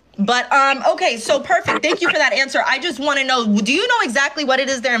 But okay, so perfect. Thank you for that answer. I just want to know, do you know exactly what it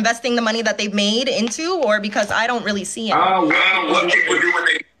is they're investing the money that they've made into, or because I don't really see it? What people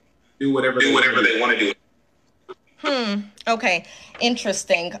do whatever they want to do. Okay.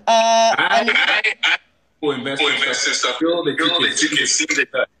 Interesting. I invest in stuff that you can see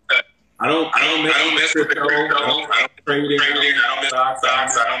that. I don't mess with crypto. I don't trade it. I don't mess stocks.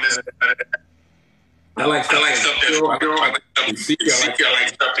 I don't mess. I like stuff that you see. I like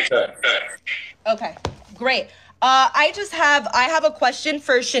stuff to cut. Okay, great. I have a question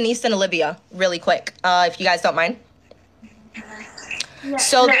for Shanice and Olivia, really quick, if you guys don't mind.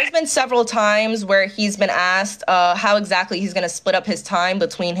 So there's been several times where he's been asked how exactly he's going to split up his time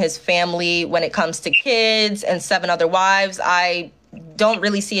between his family when it comes to kids and 7 other wives. I don't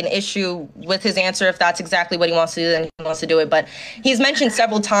really see an issue with his answer. If that's exactly what he wants to do, then he wants to do it. But he's mentioned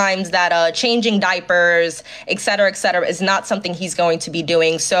several times that changing diapers, et cetera, is not something he's going to be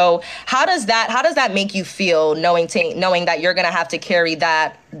doing. So how does that make you feel, knowing that you're going to have to carry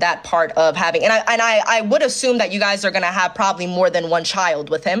that part of having, and I would assume that you guys are going to have probably more than one child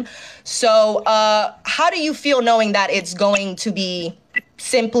with him. So how do you feel knowing that it's going to be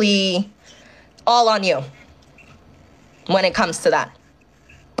simply all on you when it comes to that?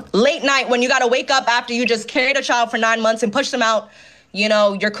 Late night when you got to wake up after you just carried a child for 9 months and pushed them out,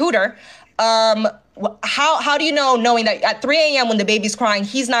 your cooter. How do you know, knowing that at 3 a.m. when the baby's crying,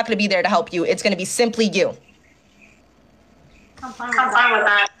 he's not going to be there to help you? It's going to be simply you. I'm fine with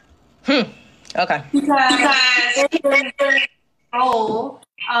that. Okay. Because role,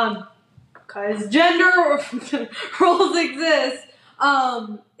 because gender roles exist,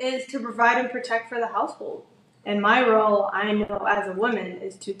 is to provide and protect for the household. And my role, I know as a woman,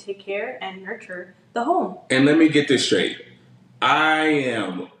 is to take care and nurture the home. And let me get this straight. I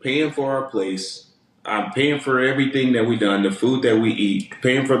am paying for our place. I'm paying for everything that we done, the food that we eat,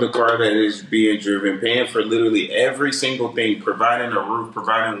 paying for the car that is being driven, paying for literally every single thing, providing a roof,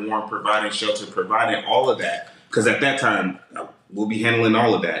 providing warmth, providing shelter, providing all of that. Because at that time, we'll be handling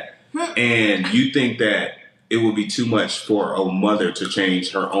all of that. And you think that it would be too much for a mother to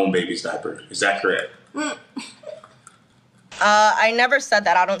change her own baby's diaper. Is that correct? I never said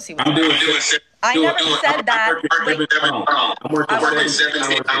that. I don't see what I'm doing I never said that. I'm working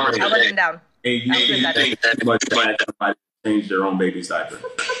 17 hours a day. I wasn't down. And you think that much about somebody to change their own baby's diaper.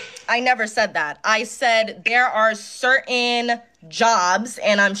 I never said that. I said there are certain jobs,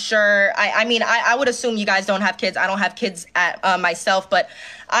 and I'm sure, I mean, I would assume you guys don't have kids. I don't have kids at myself, but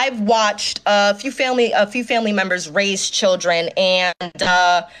I've watched a few family members raise children, and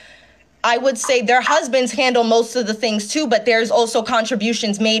I would say their husbands handle most of the things too, but there's also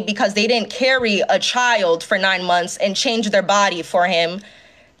contributions made because they didn't carry a child for 9 months and change their body for him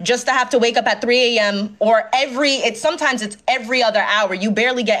just to have to wake up at 3 a.m. or sometimes it's every other hour. You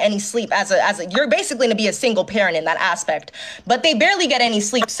barely get any sleep you're basically going to be a single parent in that aspect, but they barely get any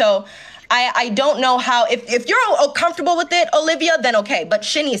sleep. So I don't know how, if you're comfortable with it, Olivia, then okay. But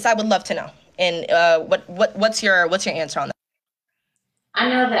Shanice, I would love to know. And what's your answer on that? I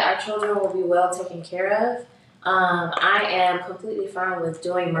know that our children will be well taken care of. I am completely fine with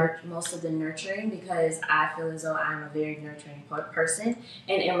doing most of the nurturing because I feel as though I'm a very nurturing person.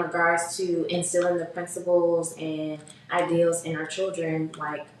 And in regards to instilling the principles and ideals in our children,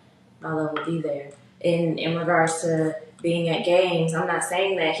 like, my love will be there. In regards to being at games, I'm not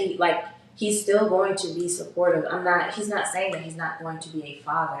saying that he's still going to be supportive. He's not saying that he's not going to be a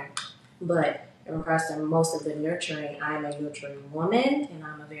father, but in regards to most of the nurturing, I'm a nurturing woman, and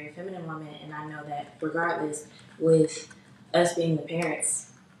I'm a very feminine woman, and I know that regardless, with us being the parents,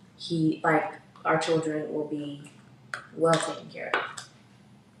 our children will be well taken care of.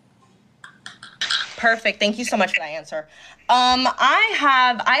 Perfect. Thank you so much for that answer. I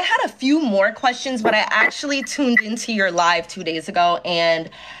had a few more questions, but I actually tuned into your live 2 days ago,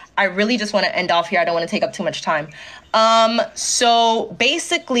 and I really just want to end off here. I don't want to take up too much time. So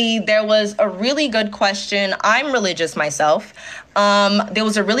basically there was a really good question. I'm religious myself. There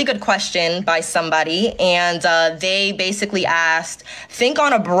was a really good question by somebody, and they basically asked, think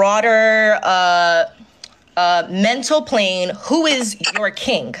on a broader mental plane, who is your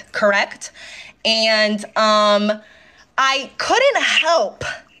king, correct? And I couldn't help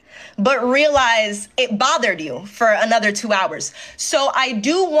but realize it bothered you for another 2 hours. So I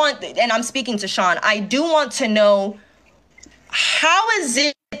do want, and I'm speaking to Sean, I do want to know, how is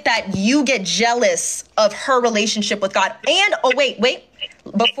it that you get jealous of her relationship with God? And, oh, wait,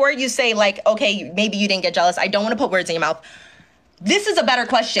 before you say okay, maybe you didn't get jealous, I don't want to put words in your mouth. This is a better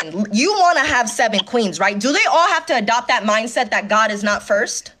question. You want to have 7 queens, right? Do they all have to adopt that mindset that God is not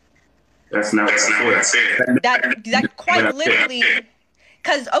first? That's not what I said. That quite literally...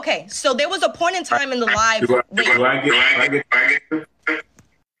 Because, okay, so there was a point in time in the live... Do I get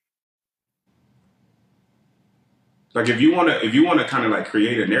like, if you wanna kind of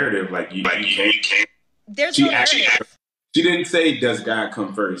create a narrative, you can't. There's no narrative. She didn't say, does God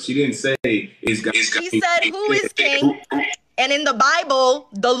come first? She didn't say, is God... She said, who is king? And in the Bible,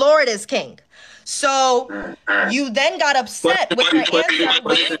 the Lord is king. So you then got upset with her answer.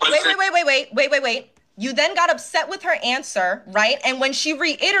 Wait. You then got upset with her answer, right? And when she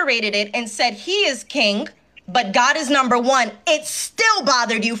reiterated it and said he is king, but God is number one, it still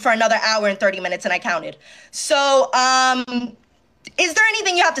bothered you for another hour and 30 minutes, and I counted. So is there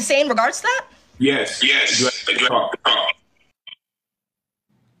anything you have to say in regards to that? Yes. All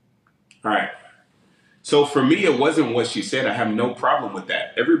right. So for me, it wasn't what she said. I have no problem with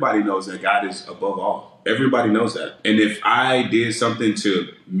that. Everybody knows that God is above all. Everybody knows that. And if I did something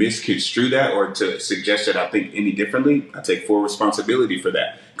to misconstrue that or to suggest that I think any differently, I take full responsibility for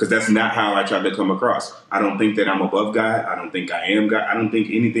that, because that's not how I tried to come across. I don't think that I'm above God. I don't think I am God. I don't think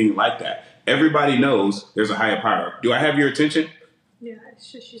anything like that. Everybody knows there's a higher power. Do I have your attention? Yeah,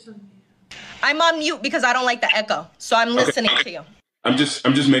 she's on mute. I'm on mute because I don't like the echo. So I'm listening to you. I'm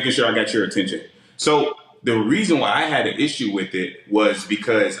just making sure I got your attention. So the reason why I had an issue with it was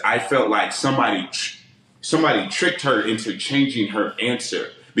because I felt like somebody tricked her into changing her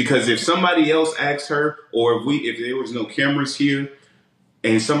answer. Because if somebody else asked her, or if there was no cameras here,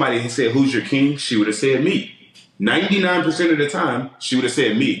 and somebody had said, who's your king? She would have said me. 99% of the time, she would have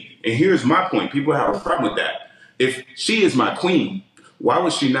said me. And here's my point. People have a problem with that. If she is my queen, why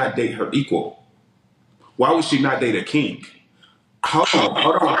would she not date her equal? Why would she not date a king?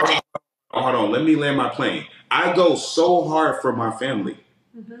 Hold on. Let me land my plane. I go so hard for my family.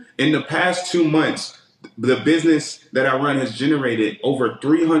 Mm-hmm. In the past 2 months, The business that I run has generated over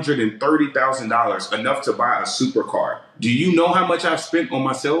 $330,000, enough to buy a supercar. Do you know how much I've spent on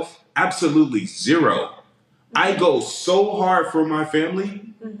myself? Absolutely zero. I go so hard for my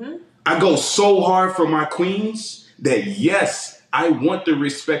family. I go so hard for my queens that yes, I want the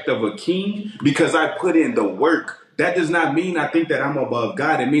respect of a king because I put in the work. That does not mean I think that I'm above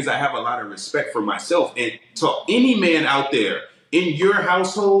God. It means I have a lot of respect for myself. And to any man out there, in your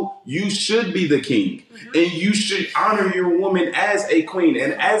household, you should be the king. And you should honor your woman as a queen.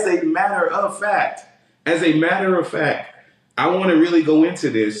 And as a matter of fact, I want to really go into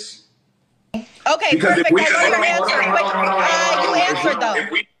this. Okay, Because perfect. if we- I know your answer. hold on. You answered though.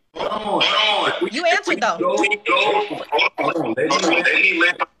 Hold on. You answered though. Hold on. Let me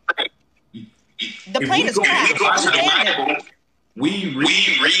let. The plane is crashed. You landed. We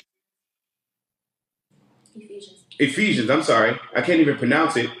read Ephesians. Ephesians, I'm sorry, I can't even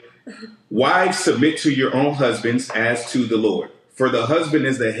pronounce it. Wives, submit to your own husbands as to the Lord. For the husband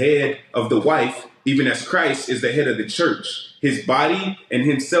is the head of the wife, even as Christ is the head of the church, his body, and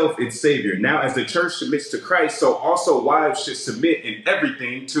himself its Savior. Now, as the church submits to Christ, so also wives should submit in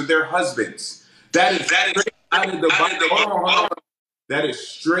everything to their husbands. That is out of the Bible. That is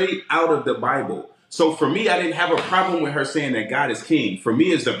straight out of the Bible. So for me, I didn't have a problem with her saying that God is king. For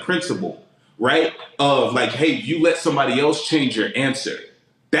me, it's the principle, right? Of like, hey, you let somebody else change your answer.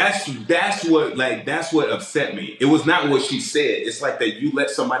 That's what upset me. It was not what she said. It's like that you let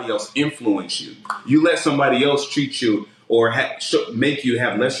somebody else influence you. You let somebody else treat you or make you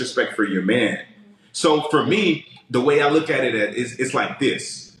have less respect for your man. So for me, the way I look at it is it's like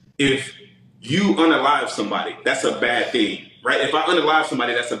this. If you unalive somebody, that's a bad thing, right? If I unalive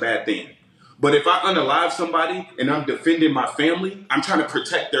somebody, that's a bad thing. But if I unalive somebody and I'm defending my family, I'm trying to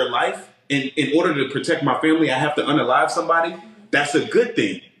protect their life. And in order to protect my family, I have to unalive somebody. That's a good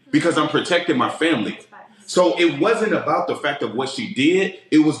thing because I'm protecting my family. So it wasn't about the fact of what she did.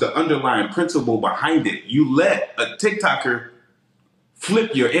 It was the underlying principle behind it. You let a TikToker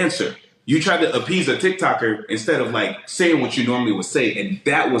flip your answer. You tried to appease a TikToker instead of like saying what you normally would say. And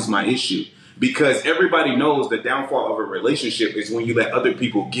that was my issue. Because everybody knows the downfall of a relationship is when you let other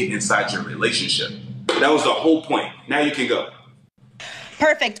people get inside your relationship. That was the whole point. Now you can go.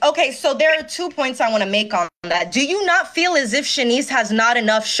 Perfect. Okay, so there are 2 points I want to make on that. Do you not feel as if Shanice has not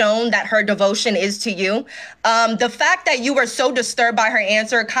enough shown that her devotion is to you? The fact that you were so disturbed by her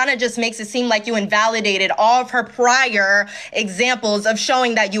answer kind of just makes it seem like you invalidated all of her prior examples of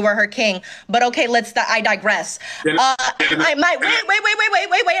showing that you were her king. But okay, I digress. Wait, I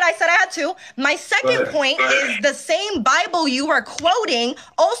said I had to. My second point is the same Bible you are quoting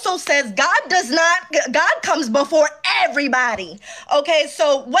also says God comes before everybody. Okay,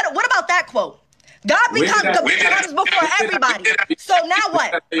 so what about that quote? God comes before everybody. So now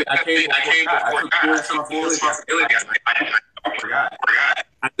what?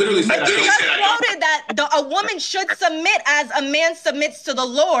 I literally said you just quoted that a woman should submit as a man submits to the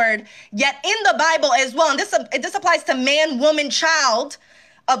Lord, yet in the Bible as well, and this applies to man, woman, child,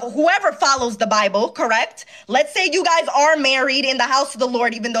 of whoever follows the Bible, correct? Let's say you guys are married in the house of the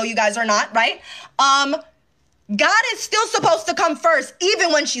Lord, even though you guys are not, right? God is still supposed to come first,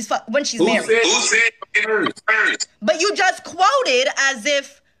 even when she's married. Who said first? But you just quoted as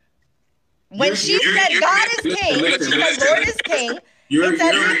if when she said God is king, because Lord is king, it's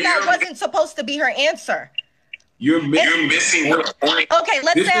as if that wasn't supposed to be her answer. You're missing the point. Okay,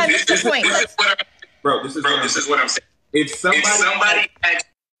 let's say I missed the point. This is what I'm saying. If somebody asks,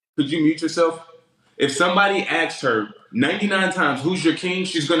 could you mute yourself? If somebody asks her 99 times, who's your king?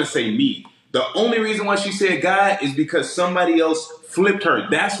 She's going to say me. The only reason why she said God is because somebody else flipped her.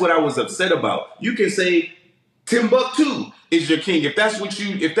 That's what I was upset about. You can say Timbuktu is your king if that's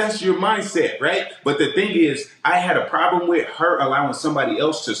your mindset, right? But the thing is, I had a problem with her allowing somebody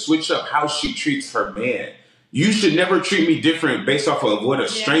else to switch up how she treats her man. You should never treat me different based off of what a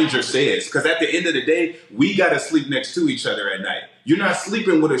stranger says. Because at the end of the day, we got to sleep next to each other at night. You're not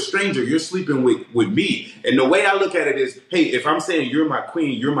sleeping with a stranger. You're sleeping with me. And the way I look at it is, hey, if I'm saying you're my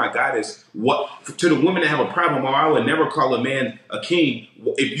queen, you're my goddess, what to the women that have a problem, or I would never call a man a king.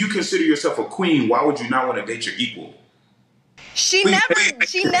 If you consider yourself a queen, why would you not want to date your equal? She never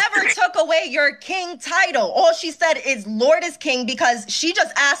took away your king title. All she said is Lord is king because she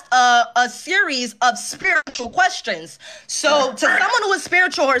just asked a series of spiritual questions. So to someone who is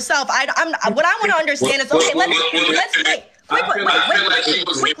spiritual herself, what I want to understand is, okay, let's wait.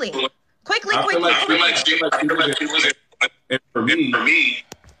 Quickly. And for me,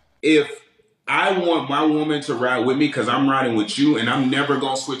 if I want my woman to ride with me because I'm riding with you, and I'm never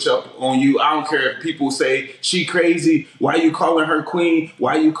gonna switch up on you. I don't care if people say she crazy. Why you calling her queen?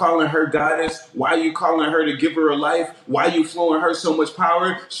 Why you calling her goddess? Why you calling her to give her a life? Why you flowing her so much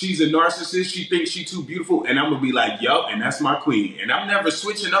power? She's a narcissist. She thinks she too beautiful, and I'm gonna be like, yup, and that's my queen, and I'm never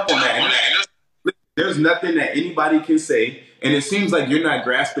switching up on that. There's nothing that anybody can say, and it seems like you're not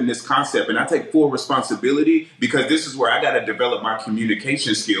grasping this concept, and I take full responsibility because this is where I got to develop my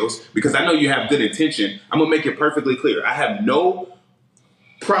communication skills because I know you have good intention. I'm going to make it perfectly clear. I have no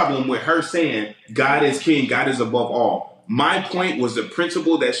problem with her saying God is king, God is above all. My point was the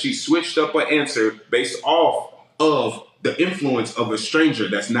principle that she switched up her answer based off of the influence of a stranger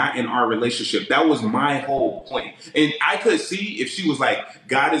that's not in our relationship. That was my whole point. And I could see if she was like,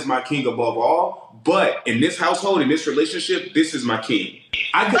 God is my king above all, but in this household, in this relationship, this is my king.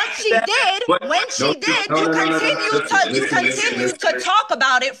 But she did. When she did, you continued to talk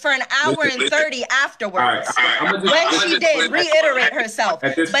about it for an hour and 30 afterwards. When she did reiterate herself.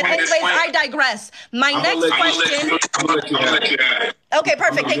 But anyways, I digress. My next question. Okay,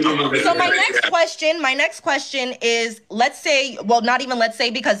 perfect. Thank you. So my next question is, let's say, well, not even let's say,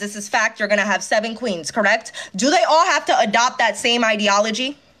 because this is fact, you're going to have 7 queens, correct? Do they all have to adopt that same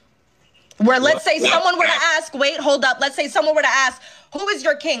ideology? Where let's say someone were to ask, wait, hold up. Let's say someone were to ask, who is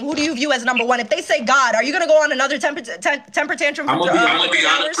your king? Who do you view as number one? If they say God, are you going to go on another temper tantrum for 3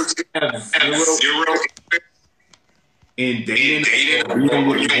 hours? In dating,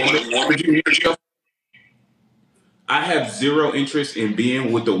 I have zero interest in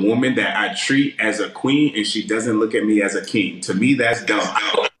being with a woman that I treat as a queen and she doesn't look at me as a king. To me, that's dumb.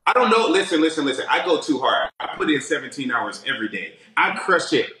 I don't know. Listen. I go too hard. I put in 17 hours every day. I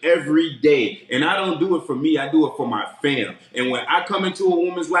crush it every day. And I don't do it for me. I do it for my fam. And when I come into a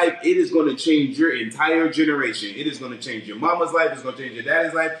woman's life, it is going to change your entire generation. It is going to change your mama's life. It's going to change your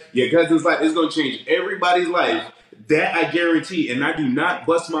daddy's life, your cousin's life. It's going to change everybody's life. That I guarantee. And I do not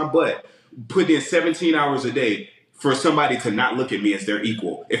bust my butt put in 17 hours a day for somebody to not look at me as their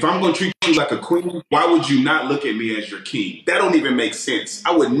equal. If I'm going to treat you like a queen, why would you not look at me as your king? That don't even make sense.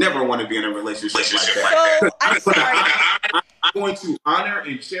 I would never want to be in a relationship like that. So, I'm going to honor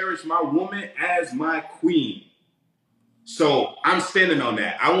and cherish my woman as my queen. So I'm standing on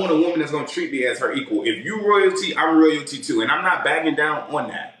that. I want a woman that's going to treat me as her equal. If you royalty, I'm royalty too. And I'm not backing down on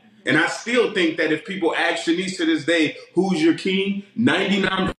that. And I still think that if people ask Shanice to this day, who's your king?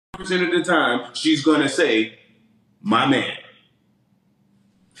 99% of the time, she's going to say, my man.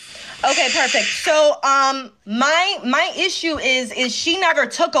 Okay, perfect. So, my issue is she never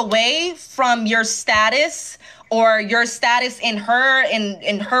took away from your status or your status in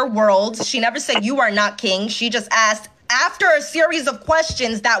her world. She never said you are not king. She just asked, after a series of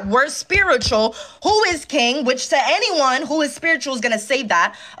questions that were spiritual, who is king? Which to anyone who is spiritual is gonna say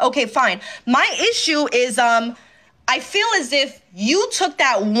that. Okay, fine. My issue is I feel as if you took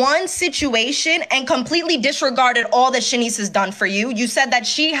that one situation and completely disregarded all that Shanice has done for you. You said that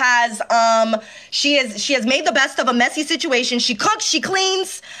she has made the best of a messy situation. She cooks, she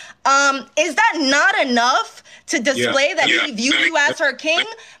cleans. Is that not enough to display that she views you as her king?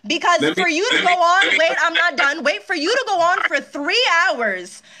 Because for you to go on, wait, I'm not done. Wait, for you to go on for 3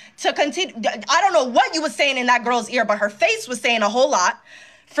 hours to continue. I don't know what you were saying in that girl's ear, but her face was saying a whole lot.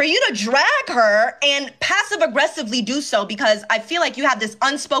 For you to drag her and passive aggressively do so, because I feel like you have this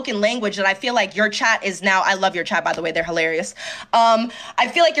unspoken language that I feel like your chat is now, I love your chat, by the way, they're hilarious. I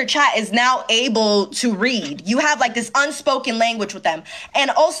feel like your chat is now able to read. You have like this unspoken language with them.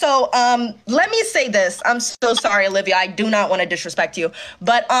 And also, let me say this. I'm so sorry, Olivia. I do not want to disrespect you.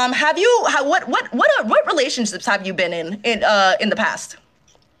 But what relationships have you been in the past?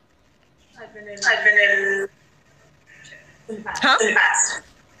 I've been in the past.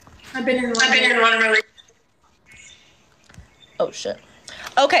 I've been in one relationship. Oh shit.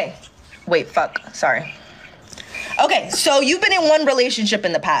 Okay. Wait, fuck. Sorry. Okay, so you've been in one relationship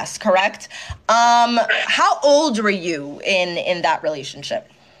in the past, correct? How old were you in that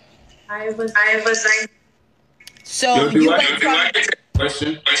relationship? I was 9. So you went from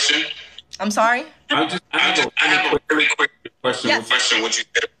Question. I'm sorry? I have a really quick question. Yes. What you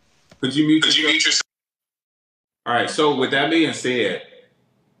said. Could you mute yourself? All right, so with that being said,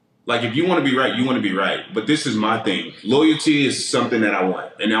 like, if you want to be right, you want to be right. But this is my thing. Loyalty is something that I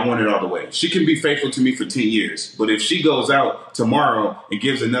want, and I want it all the way. She can be faithful to me for 10 years, but if she goes out tomorrow and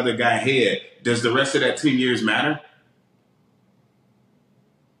gives another guy head, does the rest of that 10 years matter?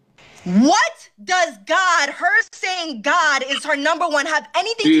 What does God, her saying God is her number one, have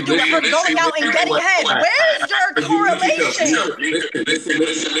anything to do with her going out and getting head? Where's your correlation?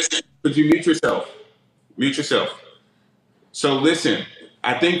 Listen. Could you mute yourself? Mute yourself. So listen,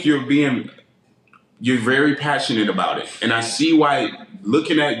 I think you're being You're very passionate about it. And I see why,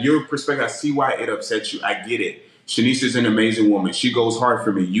 looking at your perspective, I see why it upsets you. I get it. Shanice is an amazing woman. She goes hard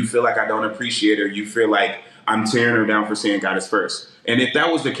for me. You feel like I don't appreciate her. You feel like I'm tearing her down for saying God is first. And if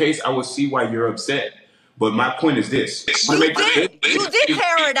that was the case, I would see why you're upset. But my point is this. You did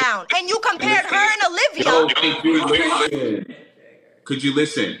tear her down. And you compared her and Olivia. No, could you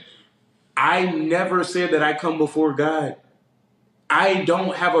listen? I never said that I come before God. I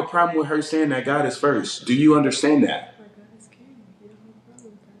don't have a problem with her saying that God is first. Do you understand that?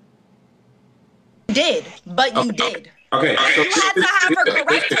 You did, but you did. Okay. You had to have her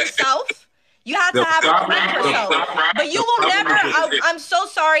correct herself. You had to have her correct herself. But you will never, I'm so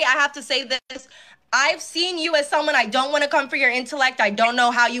sorry I have to say this. I've seen you as someone, I don't want to come for your intellect. I don't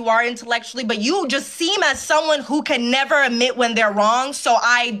know how you are intellectually, but you just seem as someone who can never admit when they're wrong. So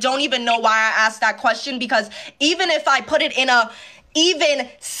I don't even know why I asked that question, because even if I put it in a even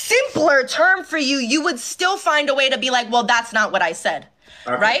simpler term for you, you would still find a way to be like, well, that's not what I said.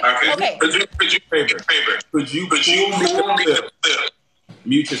 Okay. Right? Okay. Could you pull me the clip?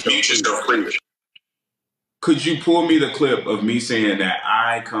 Mute yourself, please. Could you pull me the clip of me saying that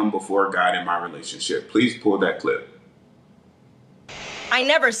I come before God in my relationship? Please pull that clip. I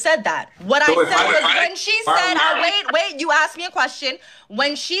never said that. What I said was when she said, wait, you asked me a question.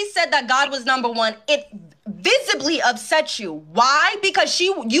 When she said that God was number one, it visibly upset you. Why? Because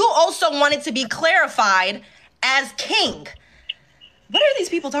you also wanted to be clarified as king. What are these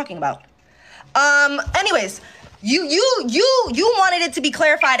people talking about? Anyways, you wanted it to be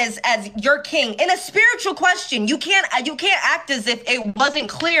clarified as your king. In a spiritual question, you can't act as if it wasn't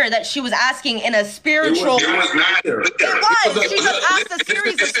clear that she was asking in a spiritual. It was not clear. It was. She just asked a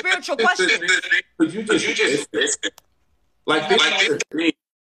series of spiritual questions. Could you just like this?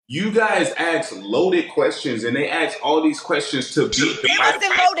 You guys ask loaded questions, and they ask all these questions to beat the It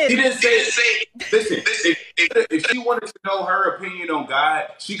wasn't loaded. She didn't say. Listen, if she wanted to know her opinion on God,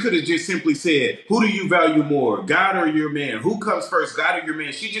 she could have just simply said, "Who do you value more, God or your man? Who comes first, God or your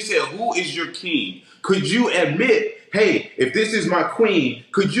man?" She just said, "Who is your king?" Could you admit, hey, if this is my queen,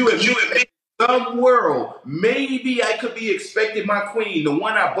 could you admit? Some world, maybe I could be expecting my queen, the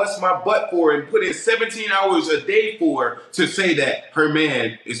one I bust my butt for and put in 17 hours a day for, to say that her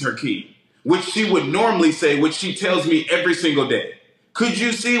man is her king, which she would normally say, which she tells me every single day. Could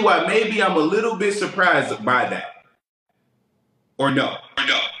you see why maybe I'm a little bit surprised by that? Or no?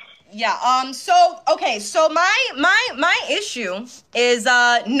 Yeah, so my issue is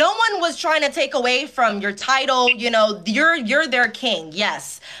no one was trying to take away from your title. You know, you're their king,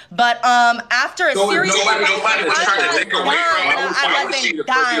 yes. But after a series of nobody was trying to take away from I wasn't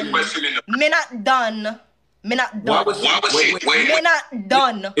done. Me not done. Me not done. Me not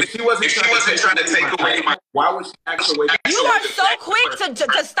done. If she wasn't trying to take away my, why would she ask away? You are so quick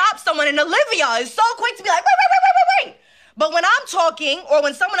to stop someone, and Olivia is so quick to be like, wait. But when I'm talking, or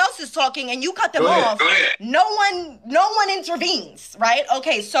when someone else is talking and you cut them off, no one intervenes, right?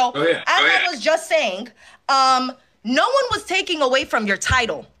 Okay, so as I was just saying, no one was taking away from your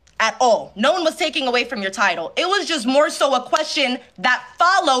title at all. No one was taking away from your title. It was just more so a question that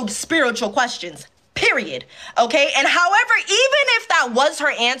followed spiritual questions, period. Okay, and however, even if that was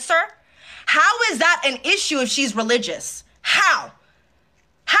her answer, how is that an issue if she's religious? How?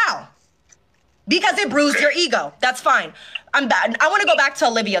 Because it bruised your ego. That's fine. I'm bad. I want to go back to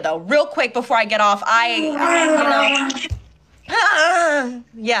Olivia though, real quick before I get off.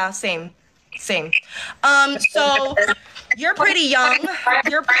 Yeah, same. So you're pretty young.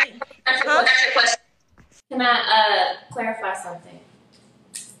 You're pretty. Huh? Can I clarify something?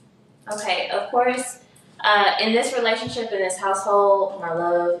 Okay, of course, in this relationship, in this household, my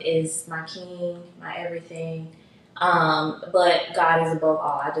love is my king, my everything. But God is above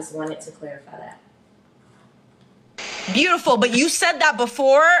all. I just wanted to clarify that. Beautiful, but you said that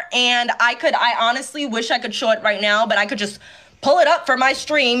before, and I honestly wish I could show it right now, but I could just pull it up for my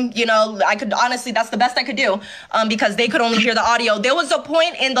stream. You know, I could honestly, that's the best I could do, because they could only hear the audio. There was a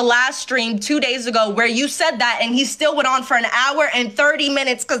point in the last stream 2 days ago where you said that, and he still went on for an hour and 30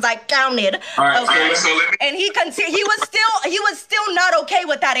 minutes because I counted. All right, okay? so and he was still not okay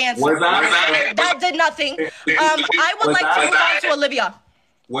with that answer. That did nothing. I would like to move on to Olivia.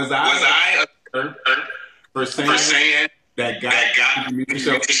 Was I for saying that God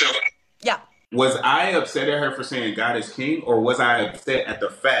yourself? Yeah. Was I upset at her for saying God is king, or was I upset at the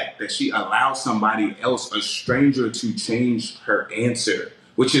fact that she allowed somebody else, a stranger, to change her answer,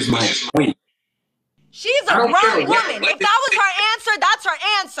 which is my point? She's a grown woman. If that was her answer, that's her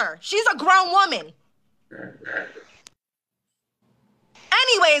answer. She's a grown woman.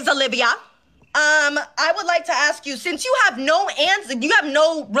 Anyways, Olivia, I would like to ask you, since you have no answer, you have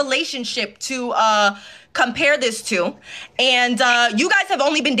no relationship to compare this to, and you guys have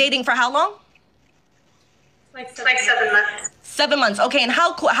only been dating for how long? Like 7 months. 7 months. Okay, and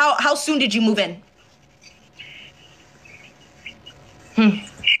how soon did you move in?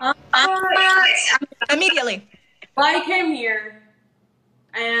 Immediately. Well, I came here,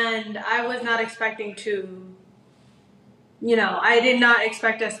 and I was not expecting to, I did not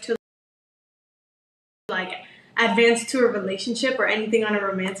expect us to, like, advance to a relationship or anything on a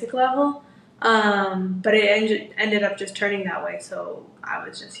romantic level. But it ended up just turning that way, so I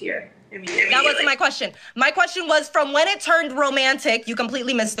was just here immediately. That wasn't my question. My question was, from when it turned romantic, you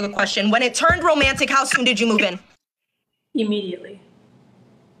completely missed the question. When it turned romantic, how soon did you move in? Immediately.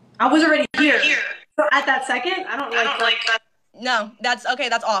 I was already here. So at that second, I don't like that. No, that's okay.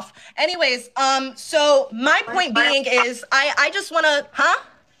 That's off. Anyways, so my point being is, I just want to,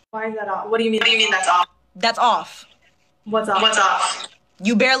 Why is that off? What do you mean? What do you mean that's off? That's off. What's off? What's off?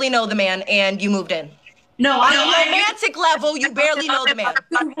 You barely know the man and you moved in. No, On a romantic level, you barely know the man.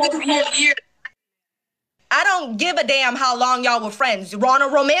 I don't give a damn how long y'all were friends. On a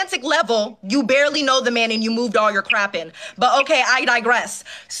romantic level, you barely know the man and you moved all your crap in. But okay, I digress.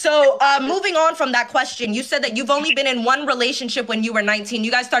 So moving on from that question, you said that you've only been in one relationship when you were 19.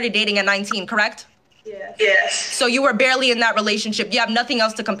 You guys started dating at 19, correct? Yes. So you were barely in that relationship. You have nothing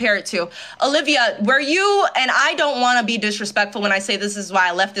else to compare it to. Olivia, were you, and I don't want to be disrespectful when I say this is why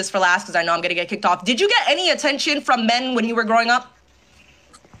I left this for last because I know I'm going to get kicked off. Did you get any attention from men when you were growing up?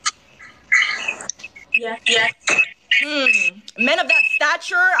 Yeah. Men of that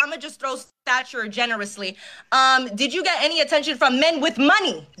stature, I'm going to just throw stature generously. Did you get any attention from men with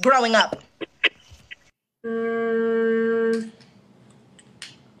money growing up?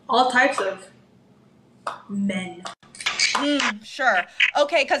 All types of men. Sure.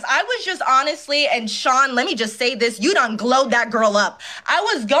 Okay, because I was just honestly, and Sean, let me just say this, you done glowed that girl up. I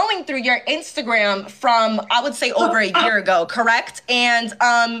was going through your Instagram from, I would say, over a year ago, correct? And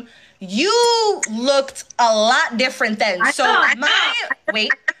you looked a lot different then. So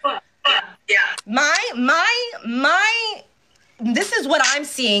this is what I'm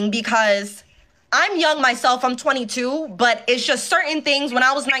seeing because I'm young myself. I'm 22, but it's just certain things. When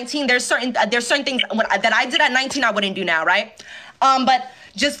I was 19, there's certain things that I did at 19 I wouldn't do now, right? But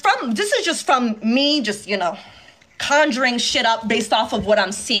this is just from me, just conjuring shit up based off of what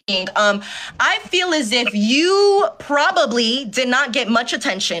I'm seeing. I feel as if you probably did not get much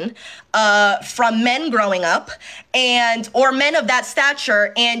attention from men growing up or men of that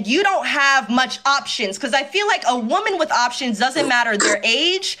stature, and you don't have much options because I feel like a woman with options doesn't matter their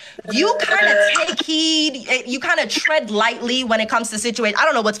age. You kind of take heed, you kind of tread lightly when it comes to situations. I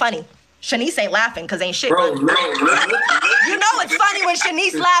don't know what's funny. Shanice ain't laughing because ain't shit funny. You know it's funny when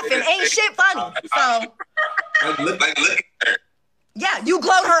Shanice laughing. Ain't shit funny. So look at her. yeah, you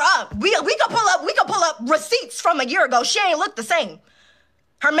glowed her up. We could pull up receipts from a year ago. She ain't look the same.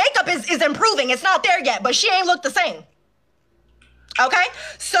 Her makeup is improving. It's not there yet, but she ain't look the same. Okay?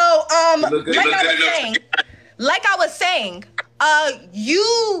 So like I was saying, I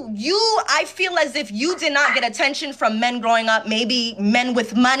feel as if you did not get attention from men growing up, maybe men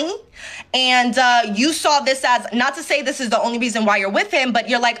with money. And you saw this as, not to say this is the only reason why you're with him, but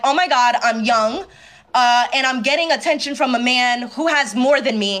you're like, oh my God, I'm young. And I'm getting attention from a man who has more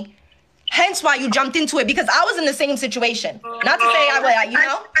than me. Hence why you jumped into it, because I was in the same situation. Not to say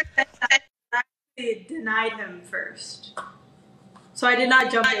I denied him first. So I did not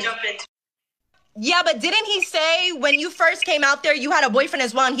jump in. Yeah, but didn't he say when you first came out there, you had a boyfriend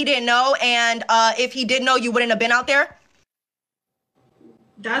as well and he didn't know? And if he did know, you wouldn't have been out there?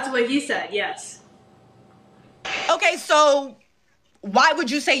 That's what he said, yes. Okay, so why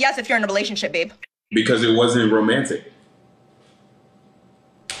would you say yes if you're in a relationship, babe? Because it wasn't romantic.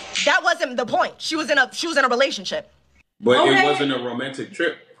 That wasn't the point. She was in a relationship. But it wasn't a romantic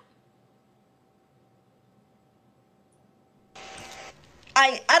trip.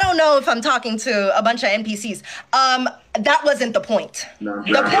 I don't know if I'm talking to a bunch of NPCs. That wasn't the point. No,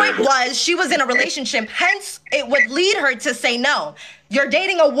 the point was she was in a relationship, hence it would lead her to say no. You're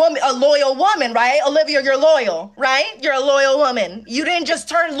dating a loyal woman, right? Olivia, you're loyal, right? You're a loyal woman. You didn't just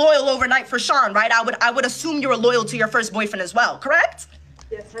turn loyal overnight for Sean, right? I would assume you were loyal to your first boyfriend as well, correct?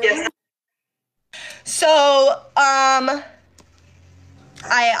 Yes. So, I'm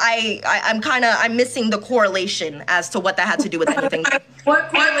missing the correlation as to what that had to do with anything. What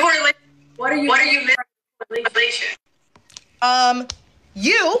correlation? What are you missing?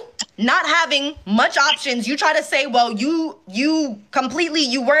 You not having much options. You try to say, well, you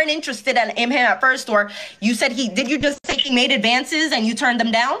weren't interested in him at first, or you said did you just say he made advances and you turned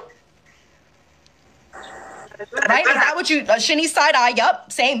them down? Right? Is that what you, Shanice side eye?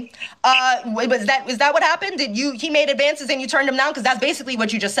 Yup, same. Was that what happened? He made advances and you turned him down? Because that's basically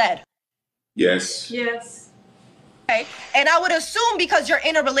what you just said. Yes. Yes. Okay. And I would assume because you're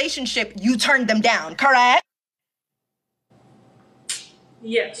in a relationship, you turned them down, correct?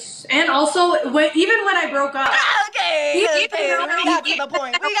 Yes. And also, even when I broke up. Okay. We got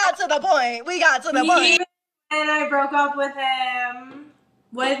to the point. Even when I broke up with him,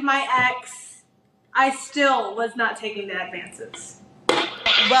 with my ex, I still was not taking the advances.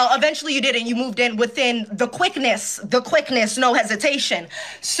 Well, eventually you did, and you moved in within the quickness, no hesitation.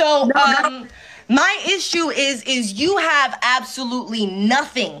 So, my issue is you have absolutely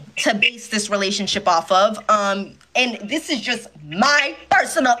nothing to base this relationship off of. And this is just my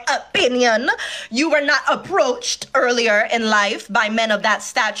personal opinion. You were not approached earlier in life by men of that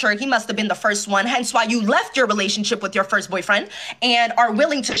stature. He must have been the first one, hence why you left your relationship with your first boyfriend and are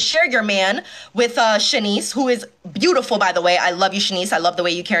willing to share your man with Shanice, who is beautiful, by the way. I love you, Shanice. I love the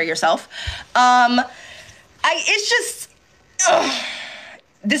way you carry yourself. It's just...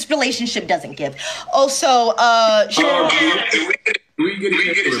 this relationship doesn't give. Also, we get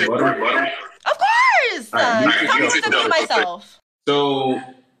into rebuttal? Of course! Tell me what to do myself. So,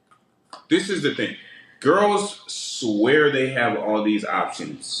 this is the thing. Girls swear they have all these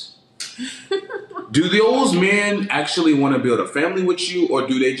options. Do those men actually want to build a family with you, or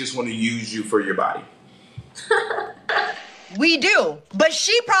do they just want to use you for your body? We do, but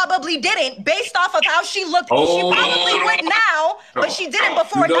she probably didn't, based off of how she looked. She probably would now, but she didn't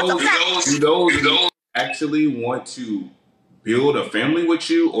before. Do those actually want to build a family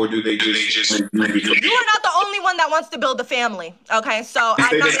with you, or do they just... You are not the only one that wants to build a family, okay? So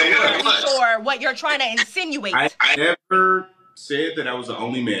I'm not really sure what you're trying to insinuate. I never said that I was the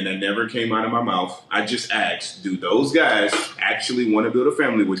only man. That never came out of my mouth. I just asked, do those guys actually want to build a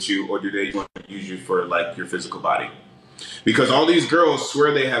family with you, or do they want to use you for, like, your physical body? Because all these girls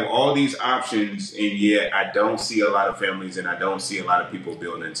swear they have all these options, and yet I don't see a lot of families and I don't see a lot of people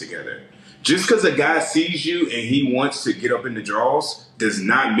building together. Just because a guy sees you and he wants to get up in the draws does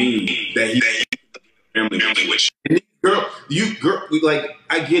not mean that he's family with you. Like,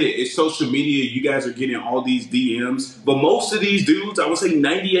 I get it. It's social media. You guys are getting all these DMs. But most of these dudes, I would say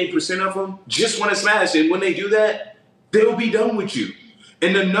 98% of them, just want to smash. And when they do that, they'll be done with you.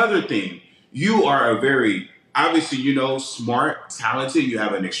 And another thing, you are a very... obviously, smart, talented. You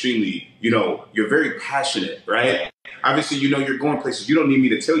have an extremely, you're very passionate, right? Obviously, you're going places. You don't need me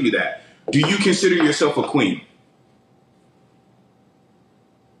to tell you that. Do you consider yourself a queen?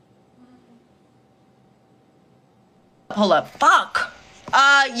 Hold up. Fuck.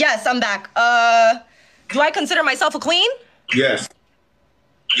 Yes, I'm back. Do I consider myself a queen? Yes.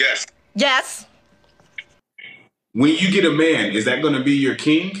 Yes. Yes. When you get a man, is that going to be your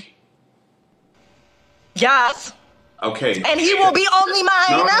king? Yes. Okay. And he will be only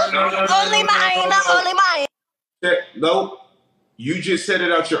mine. Only mine. No, you just said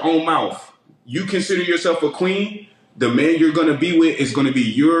it out your own mouth. You consider yourself a queen. The man you're going to be with is going to be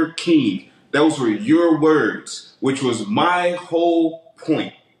your king. Those were your words, which was my whole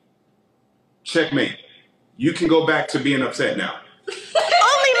point. Checkmate. You can go back to being upset now.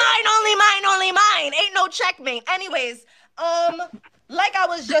 Only mine. Ain't no checkmate. Anyways, like I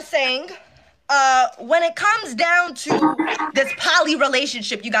was just saying, when it comes down to this poly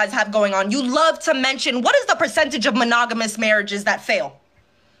relationship you guys have going on, you love to mention, what is the percentage of monogamous marriages that fail?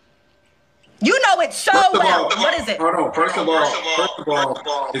 You know it so well. What is it? Hold on. First of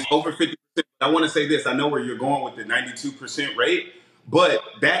all, it's over 50%. I want to say this. I know where you're going with the 92% rate, but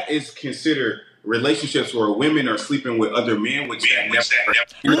that is considered relationships where women are sleeping with other men, which no, it's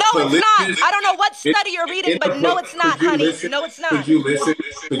not. I don't know what study you're reading, but no, it's not, honey. No, it's not. Could you listen?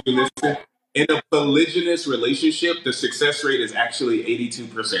 In a polygynous relationship, the success rate is actually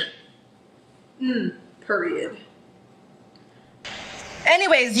 82%. Period.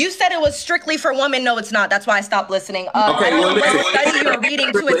 Anyways, you said it was strictly for women. No, it's not. That's why I stopped listening. I don't know what study you're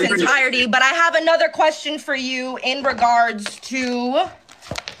reading to its entirety, but I have another question for you in regards to...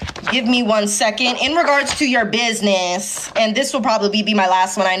 Give me 1 second. In regards to your business, and this will probably be my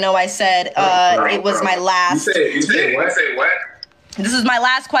last one. I know I said it was my last. You said what? This is my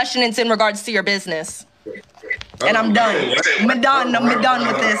last question. It's in regards to your business. And I'm done. I'm done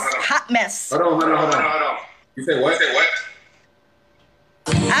with this hot mess. Hold on. You said what?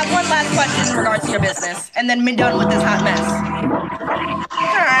 I have one last question in regards to your business, and then I'm done with this hot mess.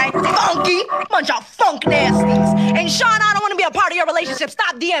 Alright, funky, bunch of funk nasties. And Sean, I don't want to be a part of your relationship.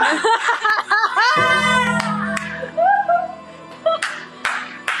 Stop DMing.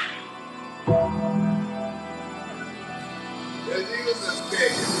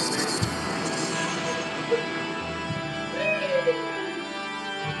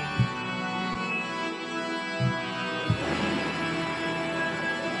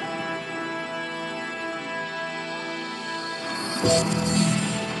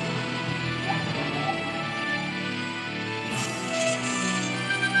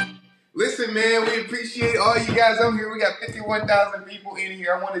 Listen, man, we appreciate all you guys on here. We got 51,000 people in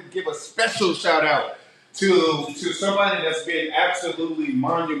here. I want to give a special shout out to somebody that's been absolutely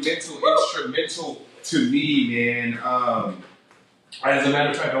monumental, instrumental to me, man. As a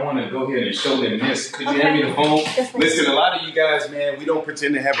matter of fact, I want to go ahead and show them this. Could you hand me the phone? Listen, a lot of you guys, man, we don't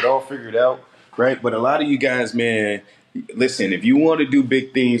pretend to have it all figured out, right? But a lot of you guys, man, listen, if you want to do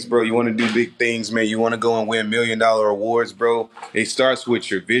big things, bro, you want to do big things, man, you want to go and win $1 million awards, bro, it starts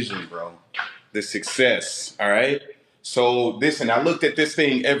with your vision, bro. The success, all right? So, listen, I looked at this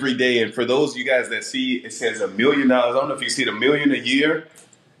thing every day, and for those of you guys that see, it says $1 million. I don't know if you see it, $1 million a year.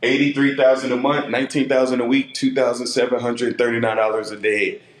 83,000 a month, 19,000 a week, $2,739 a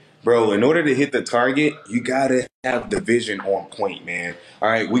day. Bro, in order to hit the target, you gotta have the vision on point, man. All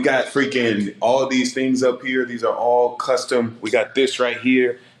right, we got freaking all these things up here. These are all custom. We got this right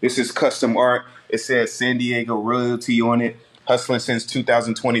here. This is custom art. It says San Diego Royalty on it. Hustling since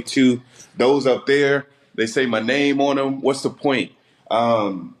 2022. Those up there, they say my name on them. What's the point?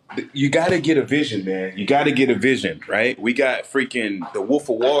 You got to get a vision, man. You got to get a vision, right? We got freaking the Wolf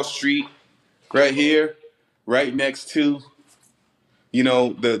of Wall Street right here, right next to, you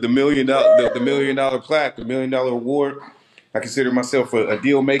know, the $1 million plaque, the $1 million award. I consider myself a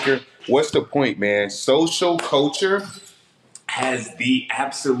deal maker. What's the point, man? Social culture has the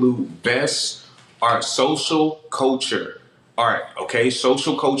absolute best art. Social culture art, okay?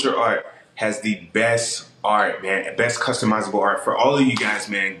 Social culture art has the best art, man. Best customizable art. For all of you guys,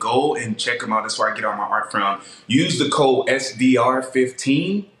 man, go and check them out. That's where I get all my art from. Use the code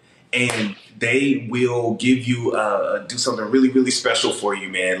SDR15 and they will give you, do something really, really special for you,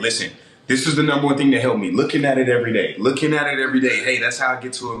 man. Listen, this is the #1 thing that helped me. Looking at it every day. Looking at it every day. Hey, that's how I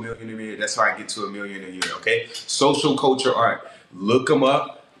get to $1 million a year. That's how I get to $1 million a year, okay? Social culture art. Look them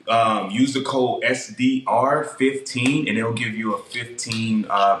up. Use the code SDR15 and it'll give you a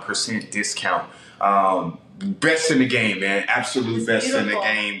 15% discount. Best in the game, man. Absolute best in the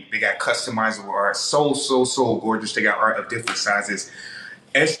game. They got customizable art. So gorgeous. They got art of different sizes.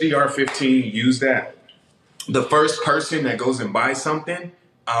 SDR15, use that. The first person that goes and buys something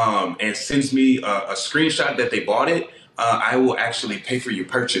and sends me a screenshot that they bought it, I will actually pay for your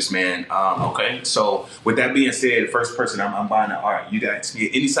purchase, man. Okay, so with that being said, the first person I'm buying the art. You guys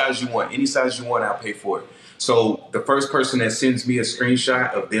get any size you want. Any size you want, I'll pay for it. So the first person that sends me a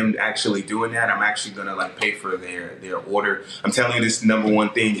screenshot of them actually doing that, I'm actually gonna like pay for their order. I'm telling you, this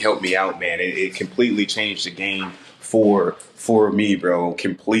 #1 thing helped me out, man. It completely changed the game for me, bro.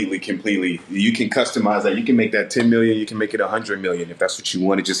 Completely. You can customize that. You can make that 10 million. You can make it 100 million if that's what you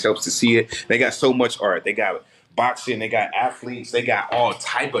want. It just helps to see it. They got so much art. They got boxing. They got athletes. They got all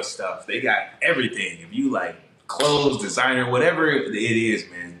type of stuff. They got everything. If you like clothes, designer, whatever it is,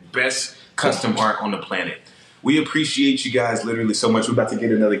 man. Best custom art on the planet. We appreciate you guys literally so much. We're about to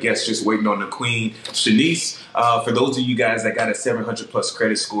get another guest just waiting on the queen, Shanice. For those of you guys that got a 700 plus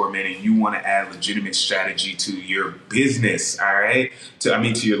credit score, man, and you want to add legitimate strategy to your business, all right?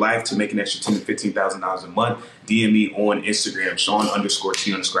 To your life to make an extra $10,000 to $15,000 a month, DM me on Instagram,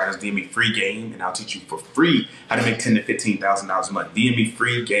 Sean_T_. DM me free game, and I'll teach you for free how to make $10,000 to $15,000 a month. DM me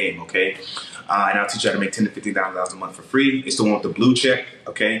free game, okay? And I'll teach you how to make $10,000 to $15,000 a month for free. It's the one with the blue check,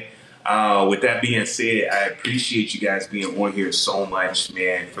 okay? With that being said, I appreciate you guys being on here so much,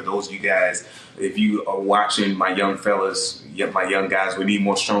 man. For those of you guys, if you are watching, my young fellas, my young guys, we need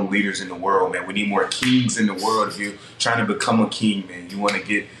more strong leaders in the world, man. We need more kings in the world. If you're trying to become a king, man, you want to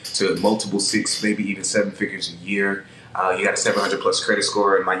get to multiple 6, maybe even 7 figures a year. You got a 700 plus credit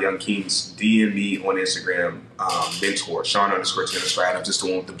score, and my young kings, DM me on Instagram, mentor, Sean_T_. I'm just the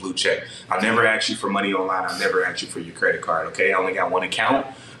one with the blue check. I'll never ask you for money online. I'll never ask you for your credit card, okay? I only got one account.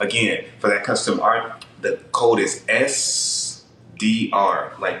 Again, for that custom art, the code is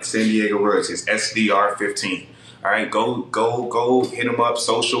SDR, like San Diego Royalty. It's SDR15. All right, go hit them up.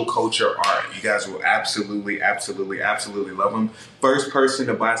 Social culture art. You guys will absolutely love them. First person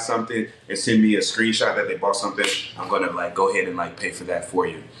to buy something and send me a screenshot that they bought something, I'm gonna like go ahead and like pay for that for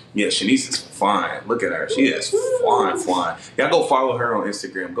you. Yeah, Shanice is fine. Look at her. She is fine. Y'all go follow her on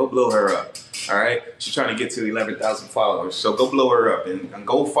Instagram. Go blow her up. All right, she's trying to get to 11,000 followers, so go blow her up and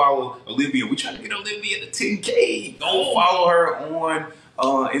go follow Olivia. We're trying to get Olivia to 10K. Go follow her on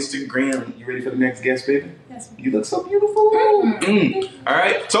Instagram. You ready for the next guest, baby? Yes. You look so beautiful. All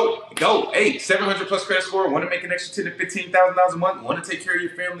right, so go. Hey, 700 plus credit score. Want to make an extra $10,000 to $15,000 a month? Want to take care of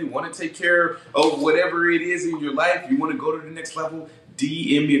your family? Want to take care of whatever it is in your life? You want to go to the next level?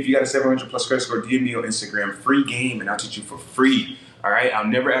 DM me if you got a 700 plus credit score. DM me on Instagram. Free game, and I'll teach you for free. All right, I'll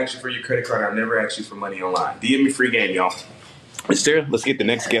never ask you for your credit card. I'll never ask you for money online. DM me free game, y'all. Mister, let's get the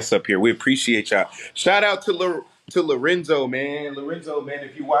next guest up here. We appreciate y'all. Shout out to Lorenzo, man. Lorenzo, man,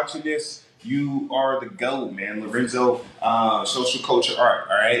 if you're watching this, you are the GOAT, man. Lorenzo, social culture art,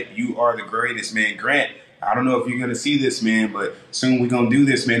 all right? You are the greatest, man. Grant, I don't know if you're going to see this, man, but soon we're going to do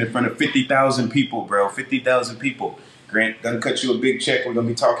this, man, in front of 50,000 people, bro. 50,000 people. Grant, gonna cut you a big check. We're going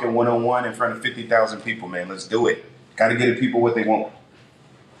to be talking one-on-one in front of 50,000 people, man. Let's do it. Got to get the people what they want.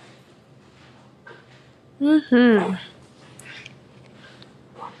 Mm-hmm.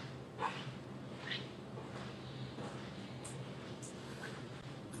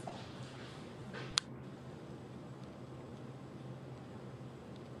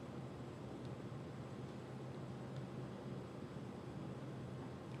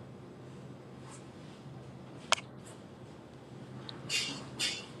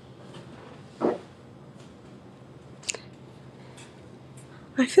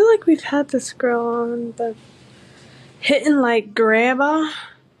 I feel like we've had this girl on, but hitting like grabber? I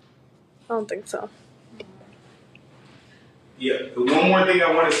don't think so. Yeah, one more thing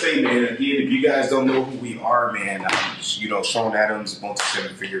I want to say, man. Again, if you guys don't know who we are, man, Sean Adams,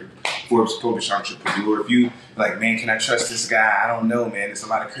 multi-seven-figure Forbes published entrepreneur. If you like, man, can I trust this guy? I don't know, man. There's a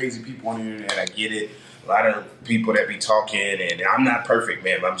lot of crazy people on the internet. I get it. A lot of people that be talking, and I'm not perfect,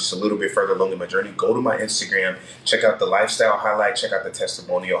 man. But I'm just a little bit further along in my journey. Go to my Instagram, check out the lifestyle highlight, check out the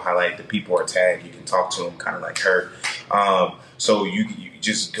testimonial highlight. The people are tagged. You can talk to them, kind of like her. So you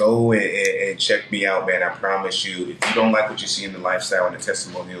just go and check me out, man. I promise you, if you don't like what you see in the lifestyle and the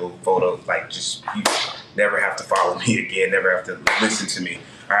testimonial photo, you never have to follow me again, never have to listen to me.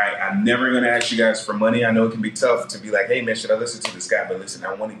 All right, I'm never going to ask you guys for money. I know it can be tough to be like, hey, man, should I listen to this guy? But listen,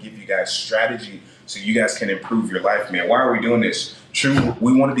 I want to give you guys strategy so you guys can improve your life, man. Why are we doing this?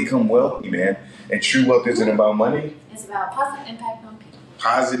 We want to become wealthy, man. And true wealth isn't about money. It's about positive impact on people.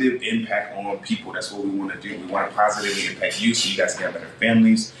 Positive impact on people. That's what we want to do. We want to positively impact you so you guys can have better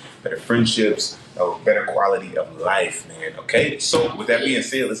families, better friendships, a better quality of life, man. Okay? So with that being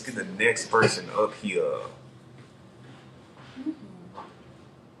said, let's get the next person up here.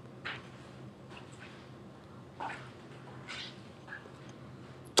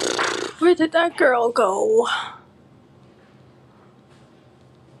 Where did that girl go?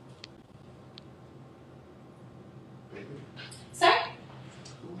 Sir?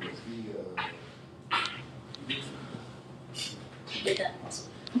 Did that.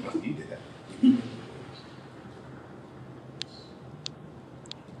 You did that.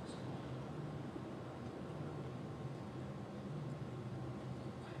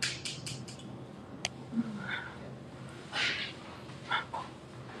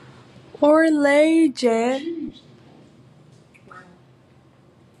 Orlajan.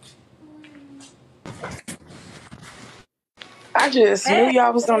 I just knew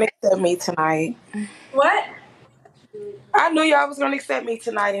y'all was gonna accept me tonight. What? I knew y'all was gonna accept me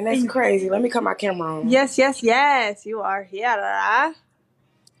tonight, and that's crazy. Let me cut my camera on. Yes, you are here.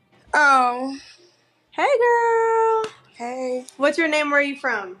 Hey, girl. Hey. What's your name? Where are you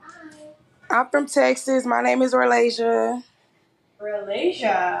from? I'm from Texas. My name is Orlasia. Orlasia.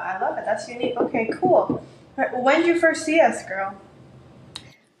 I love it. That's unique. Okay, cool. When did you first see us, girl?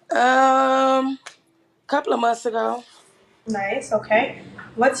 Couple of months ago. Nice. Okay.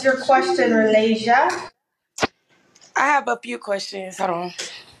 What's your question, Orlasia? I have a few questions. Hold on.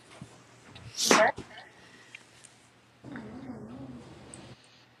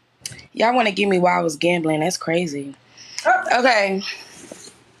 Y'all want to give me why I was gambling? That's crazy. Oh. Okay.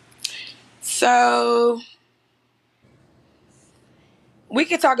 So we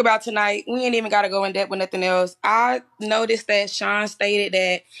could talk about tonight. We ain't even got to go in depth with nothing else. I noticed that Sean stated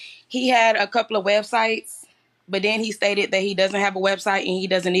that he had a couple of websites, but then he stated that he doesn't have a website and he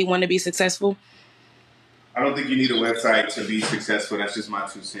doesn't need one to be successful. I don't think you need a website to be successful. That's just my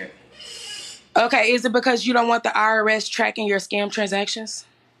 2 cents. Okay, is it because you don't want the IRS tracking your scam transactions?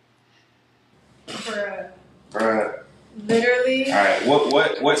 Bruh. Literally. All right.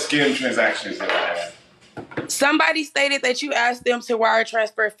 What scam transactions did I have? Somebody stated that you asked them to wire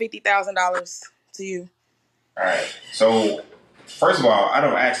transfer $50,000 to you. All right. So first of all, I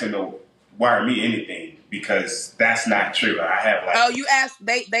don't ask them to wire me anything because that's not true. I have like. Oh, you asked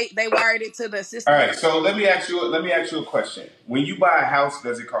they wired it to the system. All right. So let me ask you a question. When you buy a house,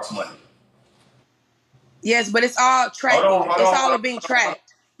 does it cost money? Yes, but it's all tracking. It's all being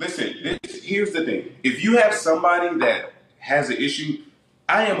tracked. Listen, here's the thing. If you have somebody that has an issue,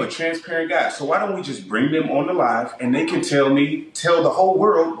 I am a transparent guy. So why don't we just bring them on the live and they can tell the whole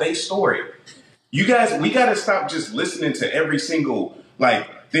world their story. You guys, we got to stop just listening to every single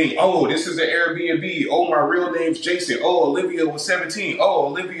thing. Oh, this is an Airbnb. Oh, my real name's Jason. Oh, Olivia was 17. Oh,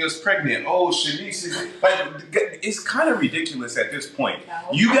 Olivia's pregnant. Oh, Shanice is it's kind of ridiculous at this point.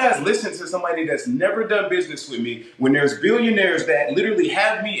 You guys listen to somebody that's never done business with me when there's billionaires that literally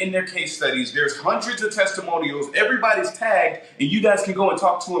have me in their case studies. There's hundreds of testimonials. Everybody's tagged, and you guys can go and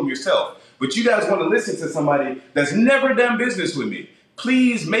talk to them yourself. But you guys want to listen to somebody that's never done business with me.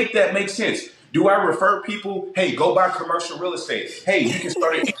 Please make that make sense. Do I refer people, hey, go buy commercial real estate. Hey, you can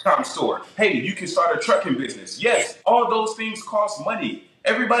start an e-com store. Hey, you can start a trucking business. Yes, all those things cost money.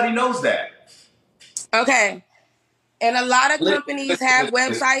 Everybody knows that. Okay. And a lot of companies have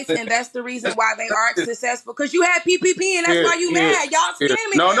websites, and that's the reason why they aren't successful. Because you had PPP, and that's why you mad. Y'all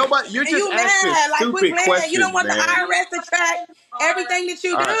scamming. No, nobody. You're just you asking mad. Like, quit stupid playing. You don't want questions, the man. IRS to track everything that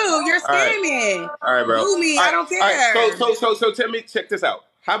you do. You're scamming. All right, bro. Do me. I don't care. So tell me, check this out.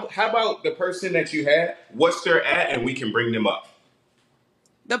 How about the person that you had? What's their at, and we can bring them up.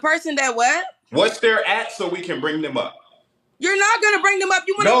 The person that what? What's their at, so we can bring them up. You're not gonna bring them up.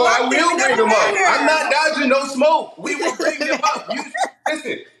 You want to? No, I will bring them up. I'm not dodging no smoke. We will bring them up.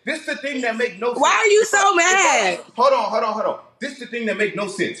 Listen, this is the thing that makes no sense. Why are you so mad? Hold on. This is the thing that makes no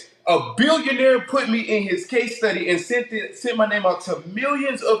sense. A billionaire put me in his case study and sent my name out to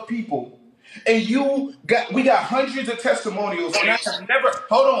millions of people. And we got hundreds of testimonials, and I have never,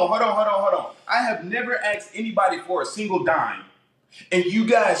 hold on. I have never asked anybody for a single dime. And you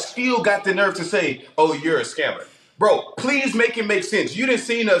guys still got the nerve to say, oh, you're a scammer. Bro, please make it make sense. You done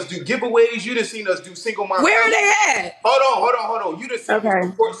seen us do giveaways. You done seen us do single mom. Where are they at? Hold on. You done seen me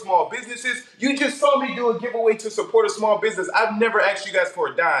support small businesses. You just saw me do a giveaway to support a small business. I've never asked you guys for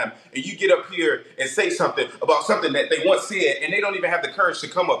a dime. And you get up here and say something about something that they once said, and they don't even have the courage to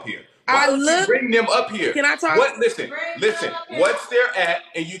come up here. Bring them up here. Can I talk? Listen. What's their at,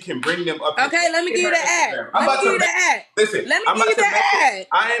 and you can bring them up here. Okay, let me give you the ad. Let me give you the ad. Listen, let me give you the ad.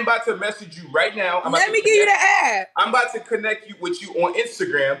 I am about to message you right now. Let me give you the ad. I'm about to connect you with you on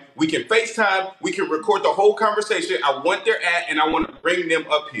Instagram. We can FaceTime. We can record the whole conversation. I want their ad, and I want to bring them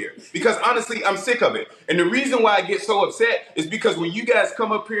up here. Because honestly, I'm sick of it. And the reason why I get so upset is because when you guys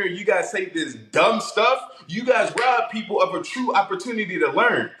come up here and you guys say this dumb stuff, you guys rob people of a true opportunity to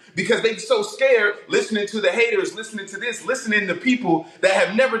learn. Because they so scared listening to the haters, listening to this, listening to people that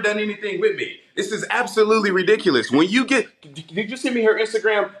have never done anything with me. This is absolutely ridiculous. When you did you send me her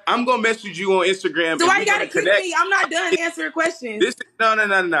Instagram? I'm going to message you on Instagram. So why you got to keep me? I'm not done answering questions.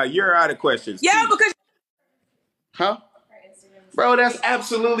 No. You're out of questions. Yeah, because. Huh? Bro, that's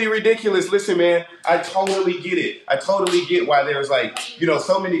absolutely ridiculous. Listen, man, I totally get it. I totally get why there's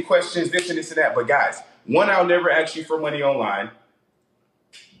so many questions, this and this and that. But guys, one, I'll never ask you for money online.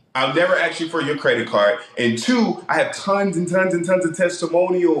 I'll never ask you for your credit card. And two, I have tons and tons and tons of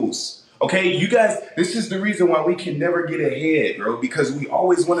testimonials. Okay, you guys, this is the reason why we can never get ahead, bro, because we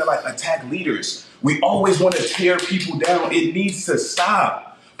always want to attack leaders. We always want to tear people down. It needs to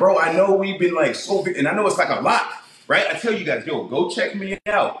stop. Bro, I know we've been so big, and I know it's a lot, right? I tell you guys, go check me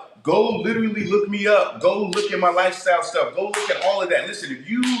out. Go literally look me up. Go look at my lifestyle stuff. Go look at all of that. Listen, if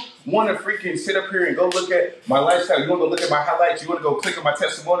you want to freaking sit up here and go look at my lifestyle, you want to go look at my highlights, you want to go click on my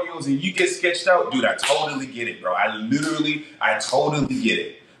testimonials, and you get sketched out, dude, I totally get it, bro. I totally get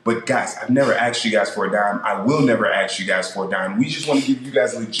it. But guys, I've never asked you guys for a dime. I will never ask you guys for a dime. We just want to give you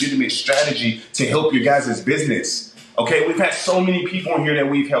guys a legitimate strategy to help your guys' business. Okay, we've had so many people in here that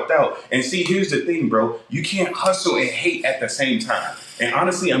we've helped out. And see, here's the thing, bro. You can't hustle and hate at the same time. And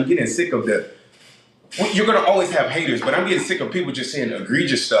honestly, I'm getting sick of you're going to always have haters, but I'm getting sick of people just saying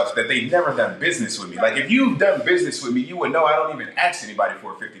egregious stuff that they've never done business with me. If you've done business with me, you would know I don't even ask anybody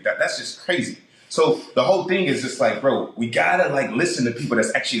for a 50. That's just crazy. So the whole thing is just bro, we got to listen to people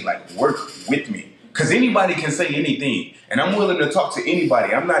that's actually work with me. Because anybody can say anything, and I'm willing to talk to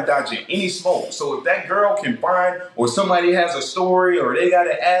anybody. I'm not dodging any smoke. So if that girl can find, or somebody has a story, or they got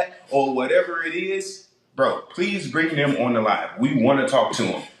an ad, or whatever it is, bro, please bring them on the live. We want to talk to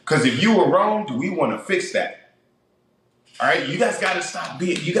them. Because if you were wronged, we want to fix that. All right? You guys got to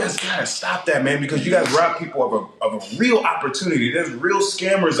stop that, man, because you guys rob people of a real opportunity. There's real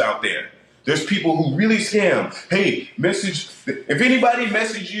scammers out there. There's people who really scam. Hey, if anybody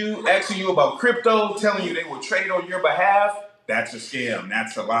message you, asking you about crypto, telling you they will trade on your behalf, that's a scam.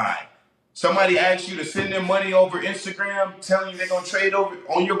 That's a lie. Somebody asks you to send them money over Instagram, telling you they're going to trade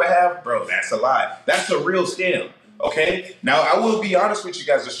on your behalf, bro, that's a lie. That's a real scam. Okay? Now, I will be honest with you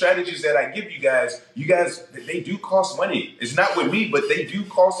guys. The strategies that I give you guys, they do cost money. It's not with me, but they do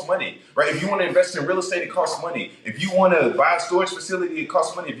cost money, right? If you want to invest in real estate, it costs money. If you want to buy a storage facility, it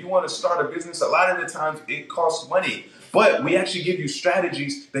costs money. If you want to start a business, a lot of the times it costs money. But we actually give you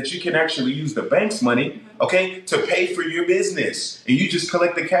strategies that you can actually use the bank's money, okay, to pay for your business. And you just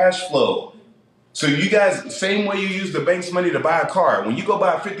collect the cash flow. So you guys, same way you use the bank's money to buy a car. When you go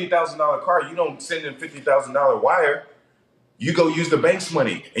buy a $50,000 car, you don't send in $50,000 wire. You go use the bank's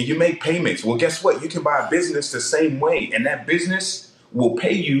money and you make payments. Well, guess what? You can buy a business the same way. And that business will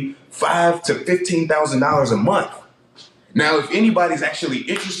pay you $5,000 to $15,000 a month. Now, if anybody's actually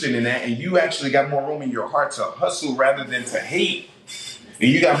interested in that and you actually got more room in your heart to hustle rather than to hate, and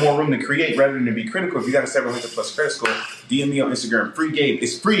you got more room to create rather than to be critical, if you got a 700 plus credit score, DM me on Instagram. Free game.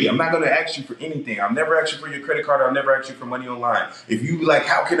 It's free. I'm not going to ask you for anything. I'll never ask you for your credit card. I'll never ask you for money online. If you like,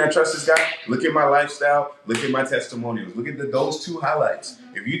 how can I trust this guy? Look at my lifestyle. Look at my testimonials. Look at those 2 highlights.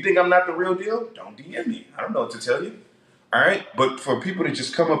 If you think I'm not the real deal, don't DM me. I don't know what to tell you. All right? But for people to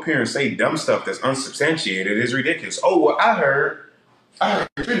just come up here and say dumb stuff that's unsubstantiated is ridiculous. Oh, well, I heard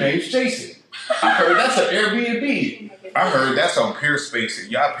your name's Jason. I heard that's an Airbnb. I heard that's on Peerspace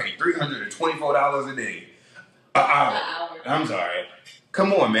and y'all pay $324 a day. I'm sorry.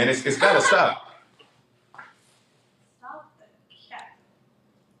 Come on, man. It's got to stop. Stop the cat.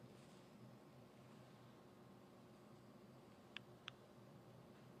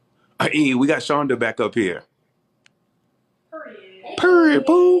 Hey, we got Shonda back up here. Period. Period,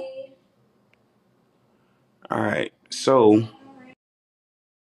 boo. All right. So,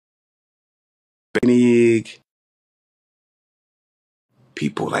 big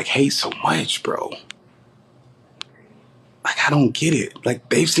people like hate so much, bro. Like, I don't get it. Like,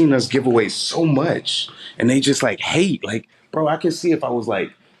 they've seen us give away so much and they just like hate. Like, bro, I can see if I was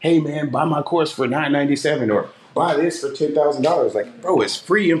like, hey man, buy my course for $997 or buy this for $10,000. Like, bro, it's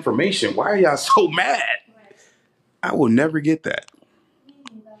free information. Why are y'all so mad? I will never get that.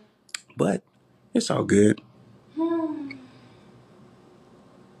 But it's all good.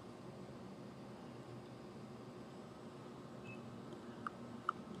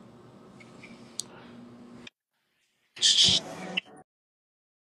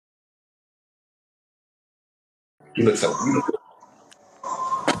 You look so beautiful.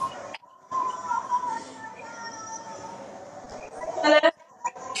 Hello?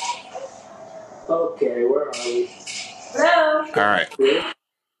 Okay, where are we? Hello? All right. You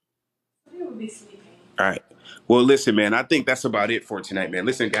would be sleeping. All right. Well, listen, man, I think that's about it for tonight, man.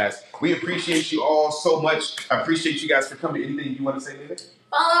 Listen, guys, we appreciate you all so much. I appreciate you guys for coming. Anything you want to say, Lily?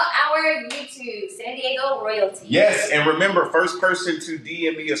 Follow our YouTube, San Diego Royalty. Yes, and remember, first person to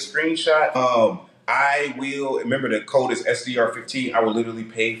DM me a screenshot, I will, remember the code is SDR15. I will literally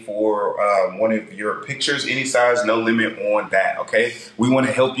pay for one of your pictures, any size, no limit on that, okay? We want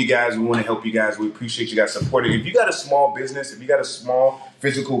to help you guys. We want to help you guys. We appreciate you guys supporting. If you got a small business, if you got a small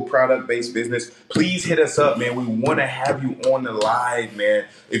physical product-based business, please hit us up, man. We want to have you on the live, man.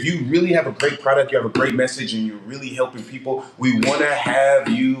 If you really have a great product, you have a great message, and you're really helping people, we want to have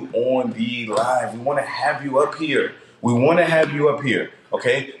you on the live. We want to have you up here. We want to have you up here,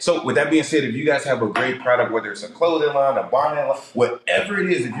 okay? So with that being said, if you guys have a great product, whether it's a clothing line, a bonnet line, whatever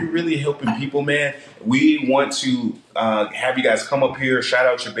it is, if you're really helping people, man, we want to have you guys come up here, shout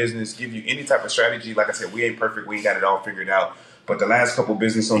out your business, give you any type of strategy. Like I said, we ain't perfect. We ain't got it all figured out. But the last couple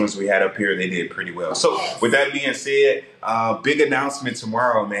business owners we had up here, they did pretty well. So with that being said, big announcement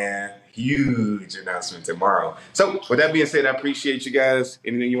tomorrow, man. Huge announcement tomorrow. So with that being said, I appreciate you guys.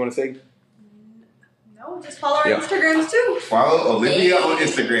 Anything you want to say? No, just follow our Instagrams too. Follow Olivia on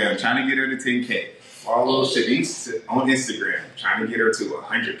Instagram, trying to get her to 10K. Follow Shanice on Instagram, trying to get her to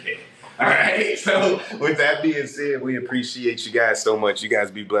 100K. All right. So with that being said, we appreciate you guys so much. You guys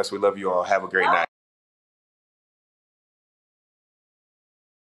be blessed. We love you all. Have a great night.